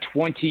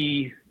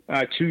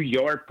 22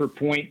 yard per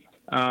point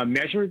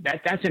measure,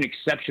 that's an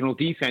exceptional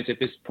defense at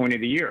this point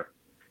of the year.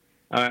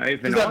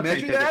 Does that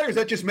measure that, or is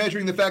that just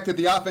measuring the fact that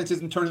the offense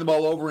isn't turning the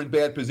ball over in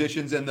bad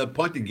positions and the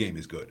punting game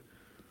is good?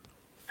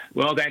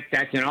 Well,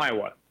 that's in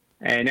Iowa,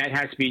 and that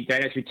has to be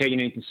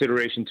taken into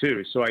consideration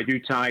too. So I do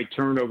tie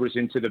turnovers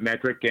into the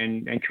metric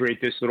and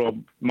create this little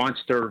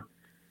monster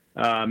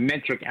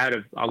metric out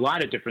of a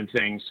lot of different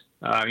things,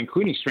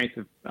 including strength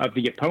of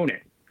the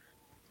opponent.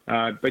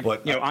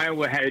 But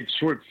Iowa had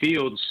short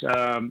fields,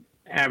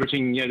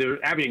 averaging their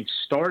averaging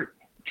start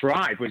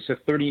drive was the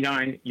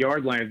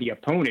 39-yard line of the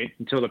opponent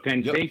until the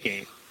Penn State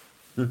game.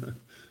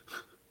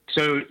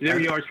 So their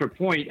yards per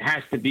point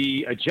has to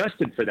be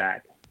adjusted for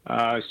that.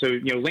 So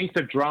length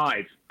of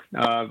drive,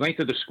 length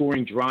of the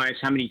scoring drives,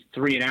 how many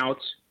 3 and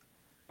outs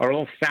are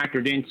all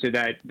factored into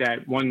that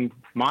one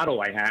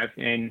model I have.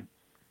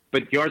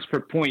 But yards per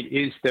point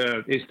is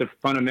the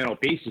fundamental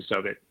basis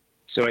of it.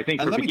 So I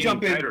think. And let me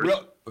jump in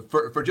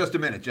for just a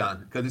minute,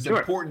 John, because it's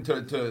important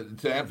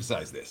to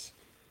emphasize this.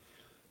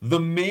 The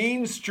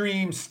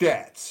mainstream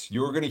stats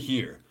you're going to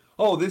hear,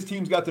 this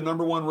team's got the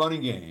number 1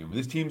 running game.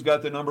 This team's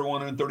got the number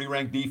 130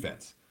 ranked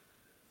defense.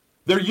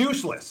 They're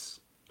useless.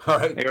 All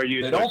right? They are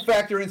useless. They don't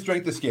factor in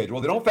strength of schedule.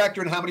 They don't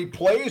factor in how many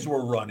plays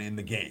were run in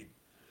the game.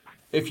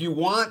 If you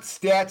want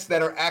stats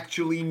that are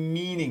actually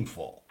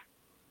meaningful,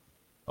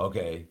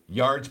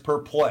 yards per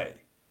play,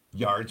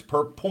 yards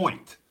per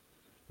point,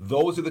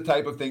 Those are the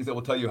type of things that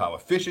will tell you how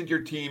efficient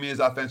your team is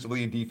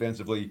offensively and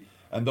defensively,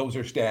 and those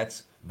are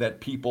stats that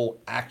people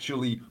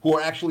who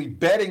are actually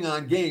betting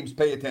on games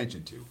pay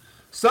attention to.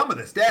 Some of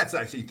the stats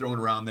I see thrown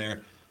around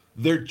there,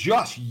 they're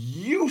just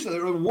useless.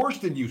 They're worse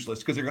than useless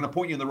because they're going to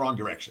point you in the wrong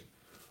direction.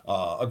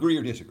 Agree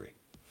or disagree?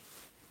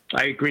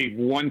 I agree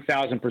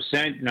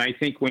 1,000%. And I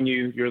think when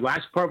your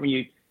last part, when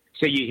you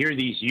say you hear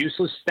these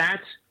useless stats,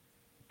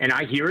 and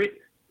I hear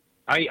it,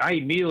 I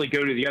immediately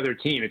go to the other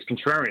team. It's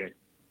contrarian.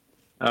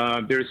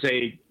 There's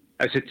a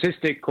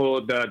statistic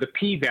called the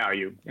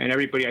p-value, and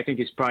everybody I think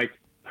has probably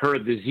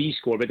heard the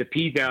z-score, but the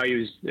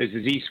p-value is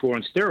the z-score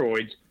on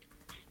steroids.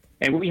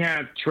 And we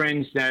have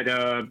trends that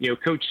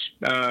Coach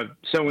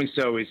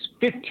so-and-so is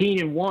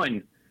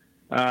 15-1,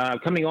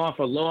 coming off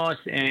a loss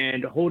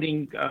and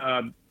holding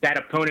that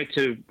opponent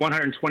to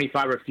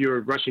 125 or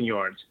fewer rushing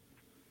yards.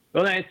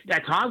 Well,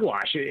 that's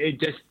hogwash.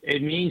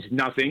 It means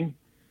nothing.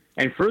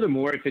 And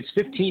furthermore, if it's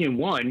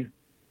 15-1,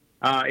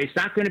 it's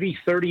not going to be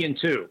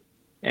 30-2,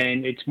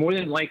 and it's more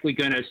than likely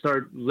going to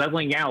start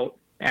leveling out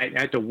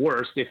at the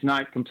worst, if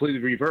not completely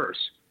reverse.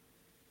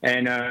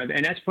 And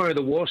that's part of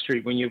the Wall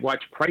Street when you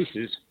watch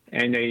prices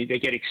and they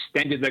get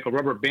extended like a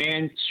rubber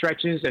band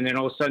stretches, and then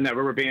all of a sudden that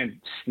rubber band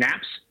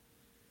snaps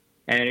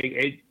and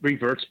it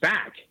reverts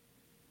back.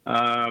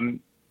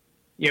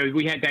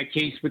 We had that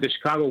case with the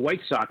Chicago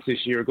White Sox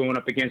this year going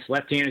up against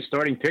left-handed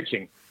starting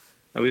pitching.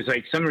 It was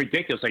like something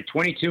ridiculous, like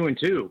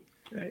 22-2.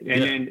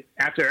 And then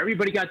after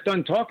everybody got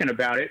done talking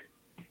about it,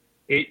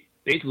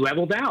 it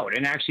leveled out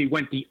and actually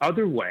went the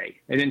other way.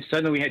 And then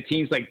suddenly we had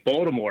teams like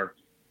Baltimore.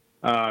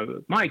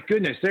 My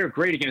goodness, they're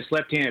great against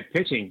left-handed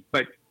pitching,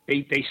 but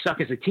they suck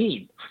as a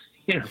team.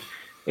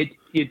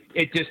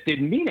 It just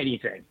didn't mean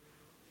anything.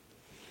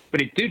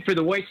 But it did for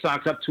the White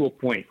Sox up to a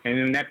point. And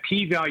then that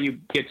p-value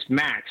gets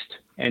maxed,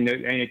 and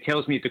it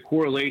tells me the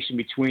correlation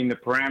between the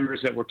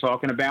parameters that we're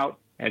talking about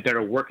and that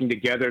are working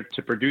together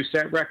to produce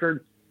that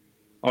record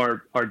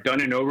are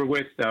done and over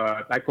with.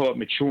 I call it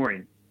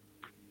maturing.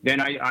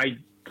 Then I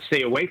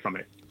stay away from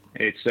it.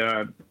 It's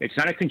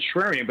not a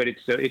contrarian, but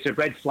it's a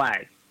red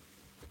flag.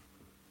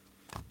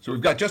 So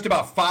we've got just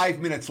about 5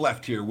 minutes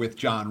left here with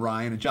John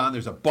Ryan. And John,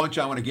 there's a bunch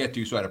I want to get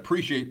to, so I'd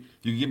appreciate if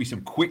you can give me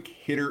some quick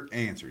hitter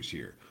answers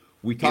here.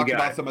 We talked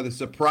about some of the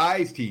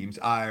surprise teams,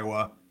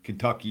 Iowa,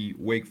 Kentucky,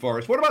 Wake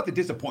Forest. What about the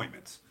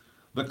disappointments?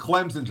 The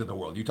Clemsons of the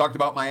world. You talked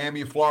about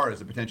Miami of Florida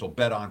as a potential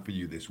bet on for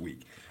you this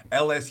week.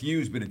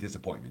 LSU's been a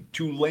disappointment.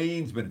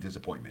 Tulane's been a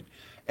disappointment.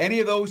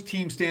 Any of those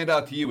teams stand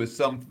out to you as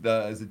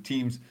the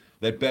teams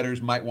that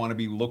bettors might want to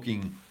be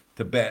looking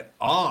to bet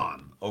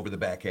on over the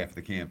back half of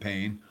the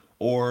campaign?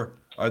 Or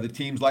are the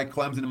teams like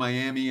Clemson and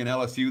Miami and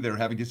LSU that are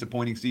having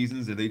disappointing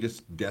seasons, are they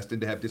just destined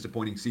to have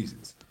disappointing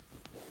seasons?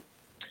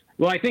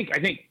 Well, I think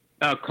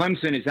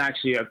Clemson is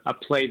actually a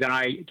play that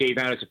I gave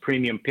out as a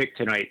premium pick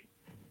tonight.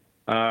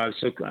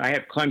 So I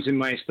have Clemson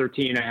minus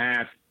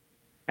 13.5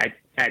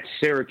 at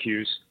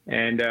Syracuse,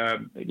 and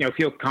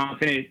feel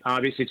confident.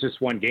 Obviously, it's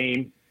just one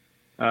game,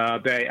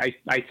 but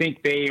I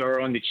think they are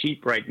on the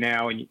cheap right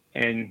now.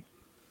 And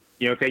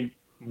if they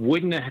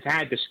wouldn't have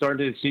had the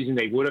start of the season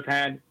they would have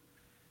had,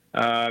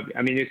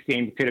 this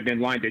game could have been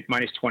lined at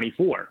minus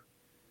 24.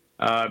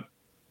 But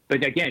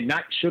again,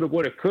 not shoulda,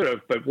 woulda,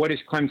 coulda. But what is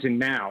Clemson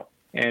now?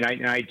 And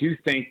I do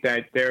think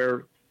that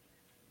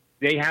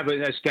they have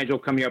a schedule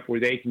coming up where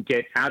they can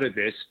get out of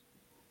this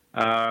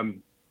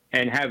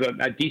and have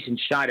a decent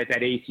shot at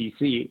that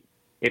ACC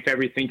if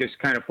everything just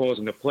kind of falls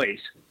into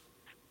place.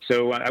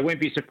 So I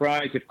wouldn't be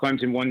surprised if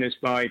Clemson won this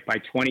by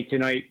 20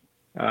 tonight.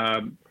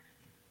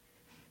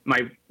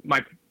 My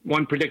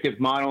one predictive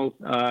model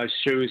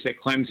shows that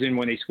Clemson,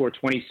 when they score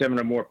 27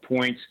 or more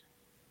points,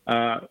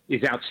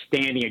 is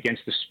outstanding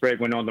against the spread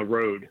when on the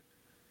road.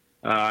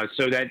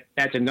 So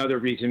that's another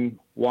reason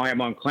why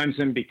I'm on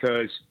Clemson,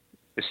 because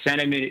the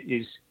sentiment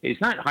is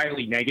not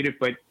highly negative,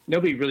 but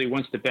nobody really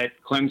wants to bet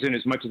Clemson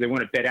as much as they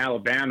want to bet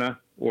Alabama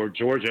or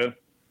Georgia.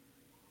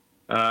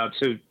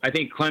 So I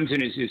think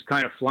Clemson is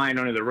kind of flying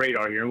under the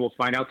radar here, and we'll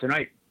find out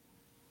tonight.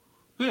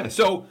 Yeah,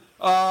 so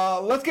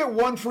let's get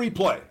one free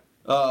play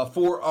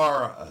for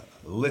our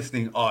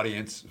listening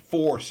audience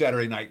for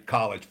Saturday night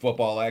college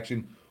football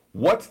action.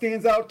 What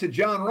stands out to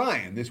John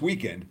Ryan this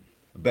weekend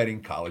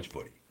betting college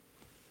footy?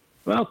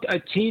 Well, a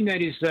team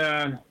that is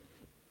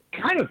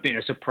kind of been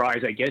a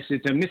surprise, I guess.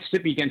 It's a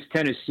Mississippi against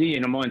Tennessee,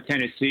 and I'm on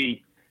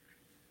Tennessee.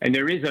 And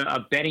there is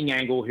a betting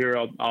angle here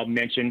I'll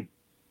mention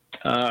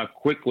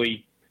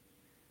quickly.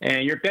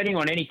 And you're betting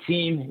on any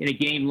team in a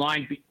game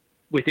line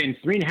within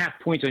 3.5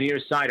 points on either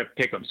side of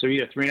pick'em. So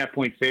either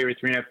 3.5-point favorite,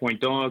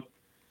 3.5-point dog,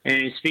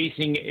 and is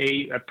facing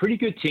a pretty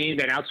good team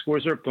that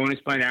outscores their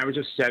opponents by an average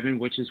of 7,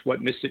 which is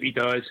what Mississippi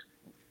does.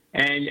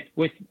 And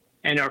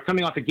are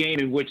coming off a game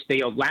in which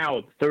they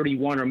allowed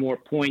 31 or more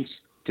points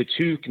to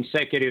 2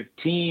 consecutive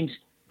teams.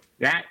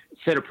 That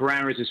set of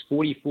parameters is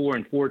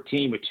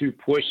 44-14 with 2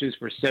 pushes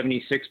for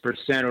 76%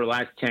 over the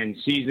last 10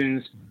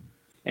 seasons.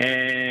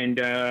 And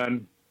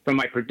from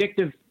my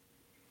predictive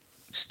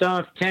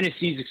stuff,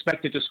 Tennessee's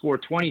expected to score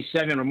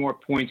 27 or more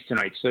points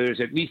tonight. So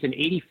there's at least an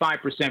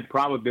 85%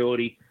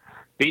 probability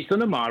based on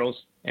the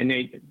models, and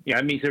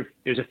that means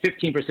there's a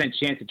 15%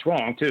 chance it's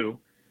wrong too,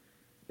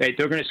 that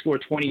they're going to score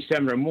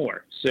 27 or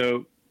more.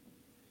 So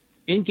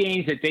in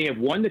games that they have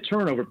won the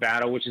turnover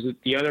battle, which is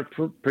the other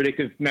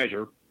predictive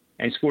measure,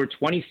 and scored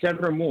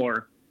 27 or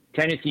more,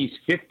 Tennessee's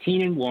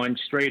 15-1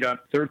 straight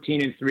up,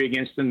 13-3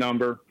 against the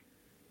number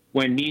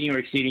when meeting or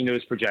exceeding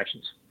those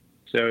projections.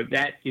 So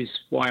that is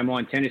why I'm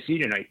on Tennessee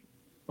tonight,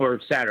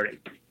 or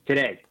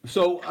today.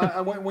 So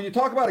when you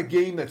talk about a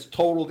game that's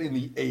totaled in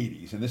the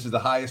 80s, and this is the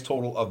highest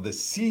total of the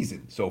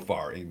season so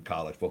far in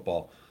college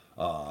football,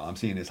 I'm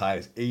seeing as high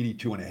as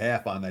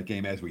 82.5 on that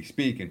game as we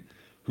speak, and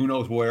who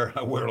knows where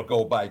it'll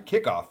go by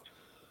kickoff.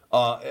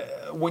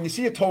 When you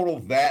see a total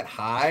that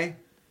high,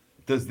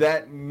 does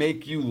that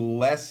make you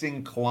less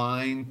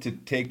inclined to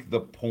take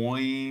the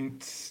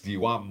points? Do you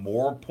want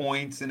more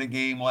points in a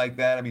game like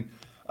that? I mean,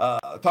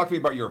 talk to me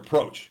about your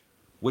approach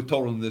with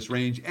total in this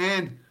range,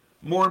 and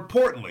more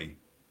importantly,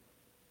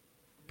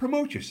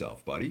 promote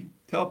yourself, buddy.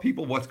 Tell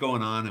people what's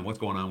going on and what's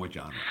going on with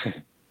John.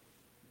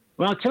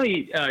 Well, I'll tell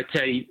you,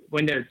 Teddy,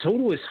 when the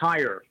total is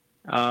higher,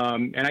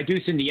 and I do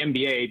this in the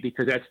NBA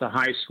because that's the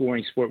highest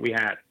scoring sport we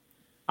have,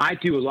 I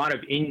do a lot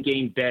of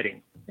in-game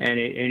betting. And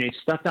it's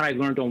stuff that I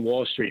learned on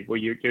Wall Street, where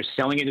you're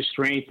selling into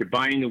strength, you're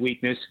buying the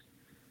weakness.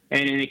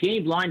 And in a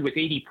game lined with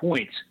 80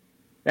 points,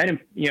 that, and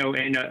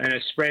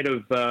a spread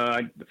of,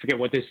 I forget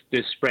what this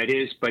spread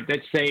is, but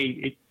let's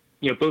say,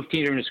 both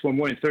teams are going to score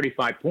more than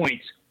 35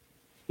 points.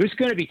 There's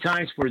going to be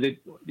times where the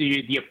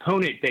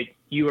opponent that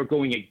you are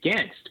going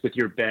against with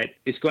your bet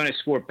is going to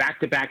score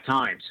back-to-back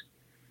times.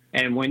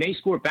 And when they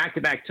score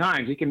back-to-back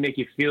times, it can make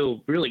you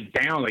feel really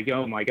down, like,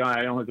 oh, my God,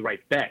 I don't have the right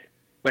bet.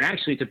 But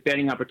actually, it's a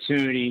betting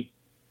opportunity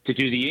to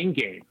do the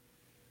in-game.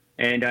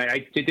 And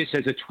I did this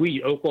as a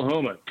tweet,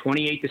 Oklahoma,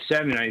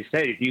 28-7. I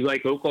said, if you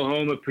like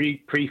Oklahoma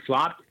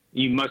pre-flop,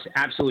 you must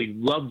absolutely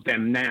love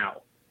them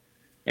now.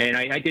 And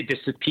I did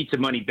just a pizza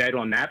money bet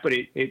on that, but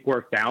it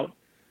worked out.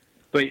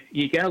 But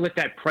you got to let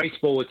that price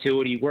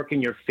volatility work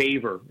in your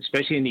favor,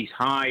 especially in these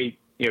high,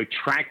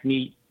 track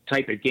meet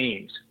type of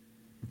games.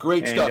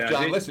 Great stuff,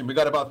 John. Listen, we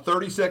got about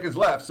 30 seconds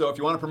left, so if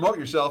you want to promote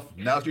yourself,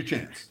 now's your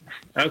chance.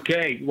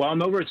 Okay. Well,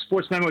 I'm over at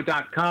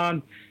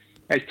sportsmemo.com.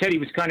 As Teddy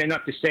was kind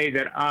enough to say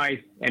that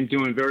I am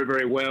doing very,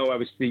 very well. I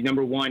was the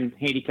number one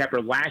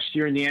handicapper last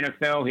year in the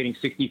NFL, hitting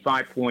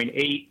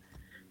 65.8.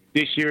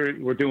 This year,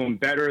 we're doing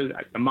better.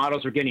 The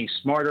models are getting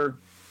smarter.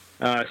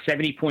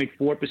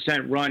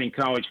 70.4% run in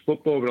college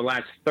football over the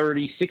last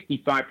 30,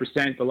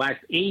 65%. The last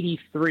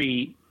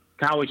 83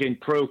 college and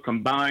pro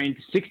combined,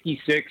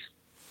 66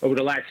 over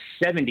the last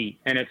 70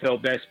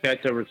 NFL best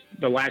bets over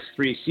the last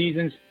 3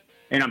 seasons.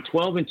 And I'm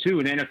 12-2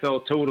 in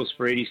NFL totals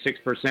for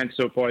 86%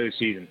 so far this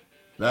season.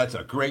 That's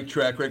a great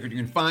track record. You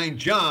can find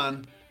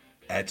John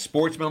at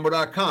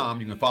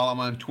sportsmember.com. You can follow him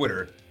on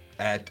Twitter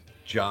at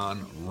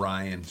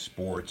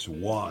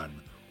JohnRyanSports1.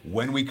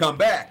 When we come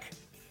back,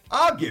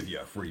 I'll give you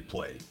a free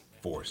play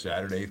for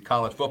Saturday's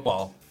college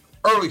football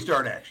early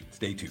start action.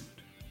 Stay tuned.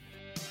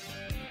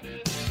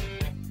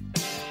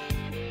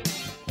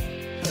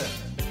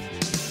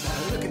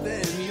 Look at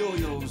them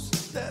yo-yos.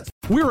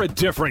 We're a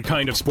different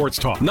kind of sports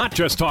talk. Not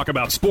just talk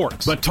about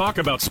sports, but talk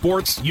about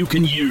sports you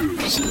can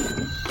use.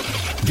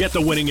 Get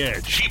the winning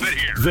edge. Keep it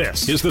here.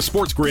 This is the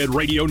Sports Grid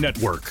Radio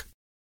Network.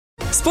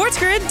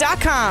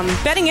 SportsGrid.com.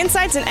 Betting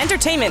insights and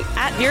entertainment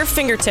at your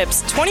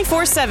fingertips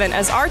 24/7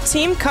 as our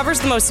team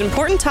covers the most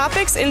important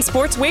topics in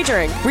sports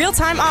wagering.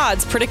 Real-time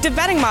odds, predictive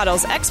betting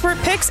models, expert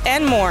picks,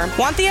 and more.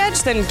 Want the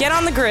edge? Then get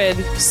on the grid.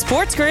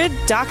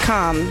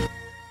 SportsGrid.com.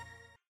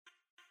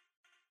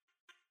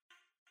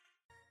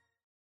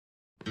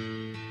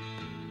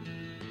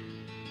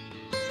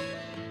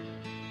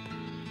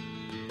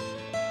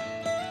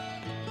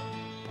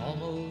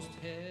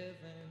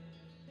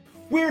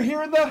 We're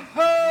here in the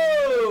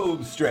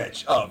home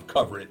stretch of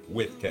Cover It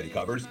with Teddy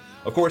Covers.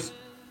 Of course,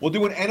 we'll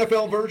do an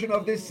NFL version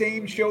of this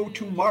same show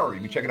tomorrow.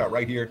 You can check it out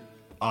right here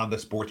on the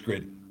Sports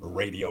Grid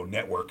Radio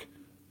Network.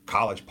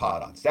 College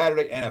Pod on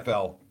Saturday,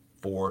 NFL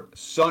for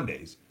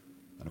Sundays.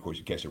 And of course,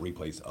 you can catch the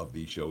replays of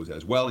these shows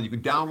as well. And you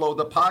can download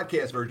the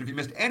podcast version if you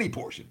missed any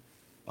portion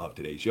of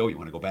today's show. You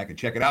want to go back and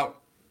check it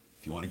out.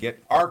 If you want to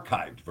get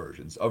archived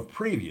versions of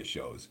previous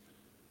shows,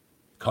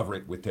 Cover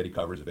It with Teddy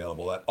Covers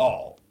available at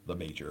all the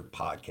major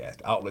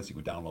podcast outlets. You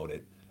can download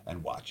it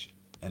and watch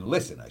and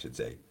listen, I should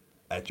say,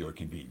 at your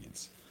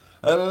convenience.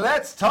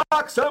 Let's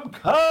talk some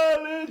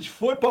college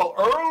football.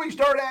 Early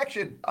start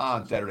action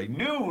on Saturday,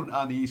 noon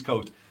on the East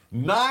Coast,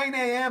 9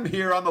 a.m.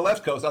 here on the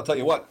left coast. I'll tell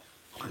you what,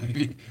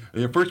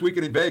 your first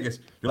weekend in Vegas,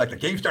 you're like, the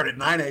game started at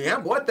 9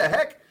 a.m.? What the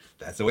heck?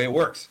 That's the way it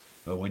works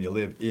when you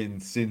live in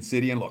Sin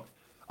City. And look,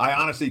 I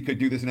honestly could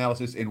do this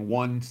analysis in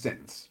one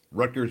sentence.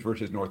 Rutgers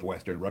versus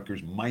Northwestern.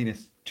 Rutgers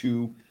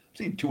 -2. I'm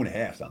seeing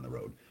 2.5s on the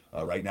road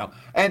right now.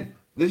 And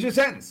this is your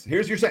sentence.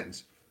 Here's your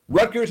sentence.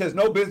 Rutgers has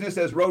no business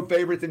as road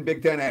favorites in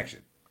Big Ten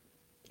action,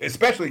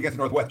 especially against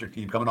the Northwestern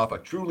team coming off a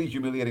truly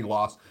humiliating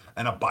loss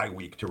and a bye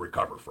week to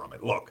recover from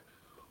it. Look,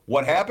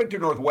 what happened to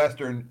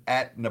Northwestern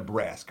at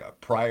Nebraska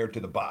prior to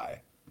the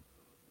bye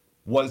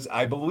was,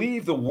 I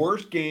believe, the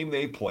worst game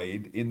they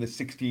played in the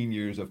 16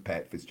 years of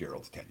Pat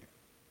Fitzgerald's tenure.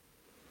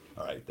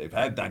 All right,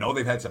 I know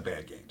they've had some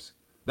bad games.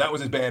 That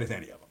was as bad as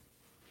any of them.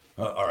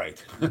 All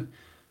right.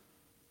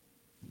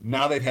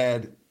 Now they've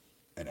had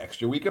an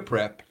extra week of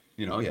prep.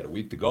 You had a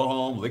week to go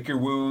home, lick your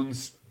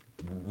wounds,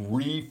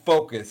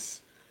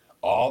 refocus.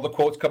 All the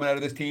quotes coming out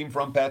of this team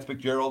from Pat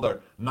Fitzgerald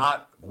are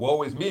not,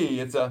 woe is me.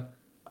 It's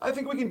I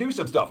think we can do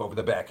some stuff over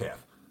the back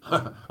half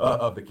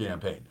of the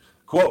campaign.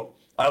 Quote,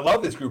 I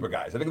love this group of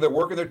guys. I think they're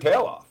working their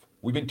tail off.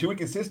 We've been too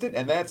inconsistent,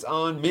 and that's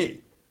on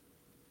me.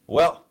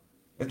 Well,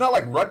 it's not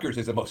like Rutgers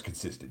is the most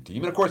consistent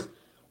team. And, of course,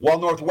 while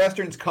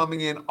Northwestern's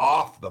coming in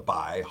off the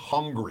bye,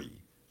 hungry,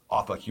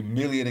 off a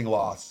humiliating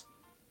loss,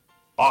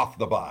 off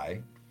the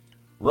bye,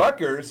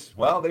 Rutgers,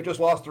 well, they just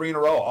lost 3 in a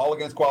row, all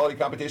against quality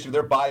competition.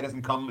 Their bye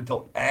doesn't come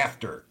until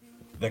after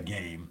the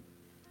game.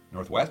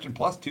 Northwestern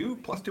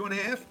 +2,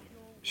 +2.5?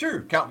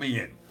 Sure, count me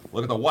in.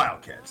 Look at the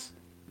Wildcats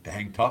to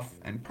hang tough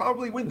and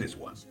probably win this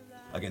one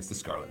against the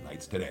Scarlet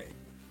Knights today.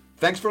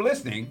 Thanks for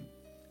listening.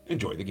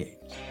 Enjoy the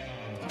games.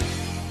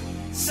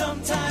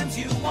 Sometimes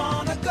you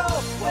want to go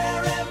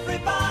where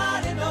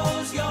everybody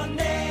knows your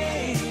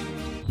name.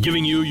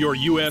 Giving you your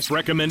U.S.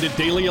 recommended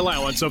daily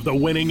allowance of the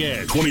winning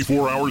edge.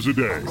 24 hours a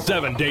day.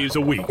 7 days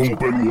a week.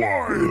 Open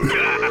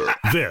wide.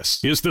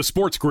 This is the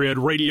Sports Grid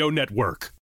Radio Network.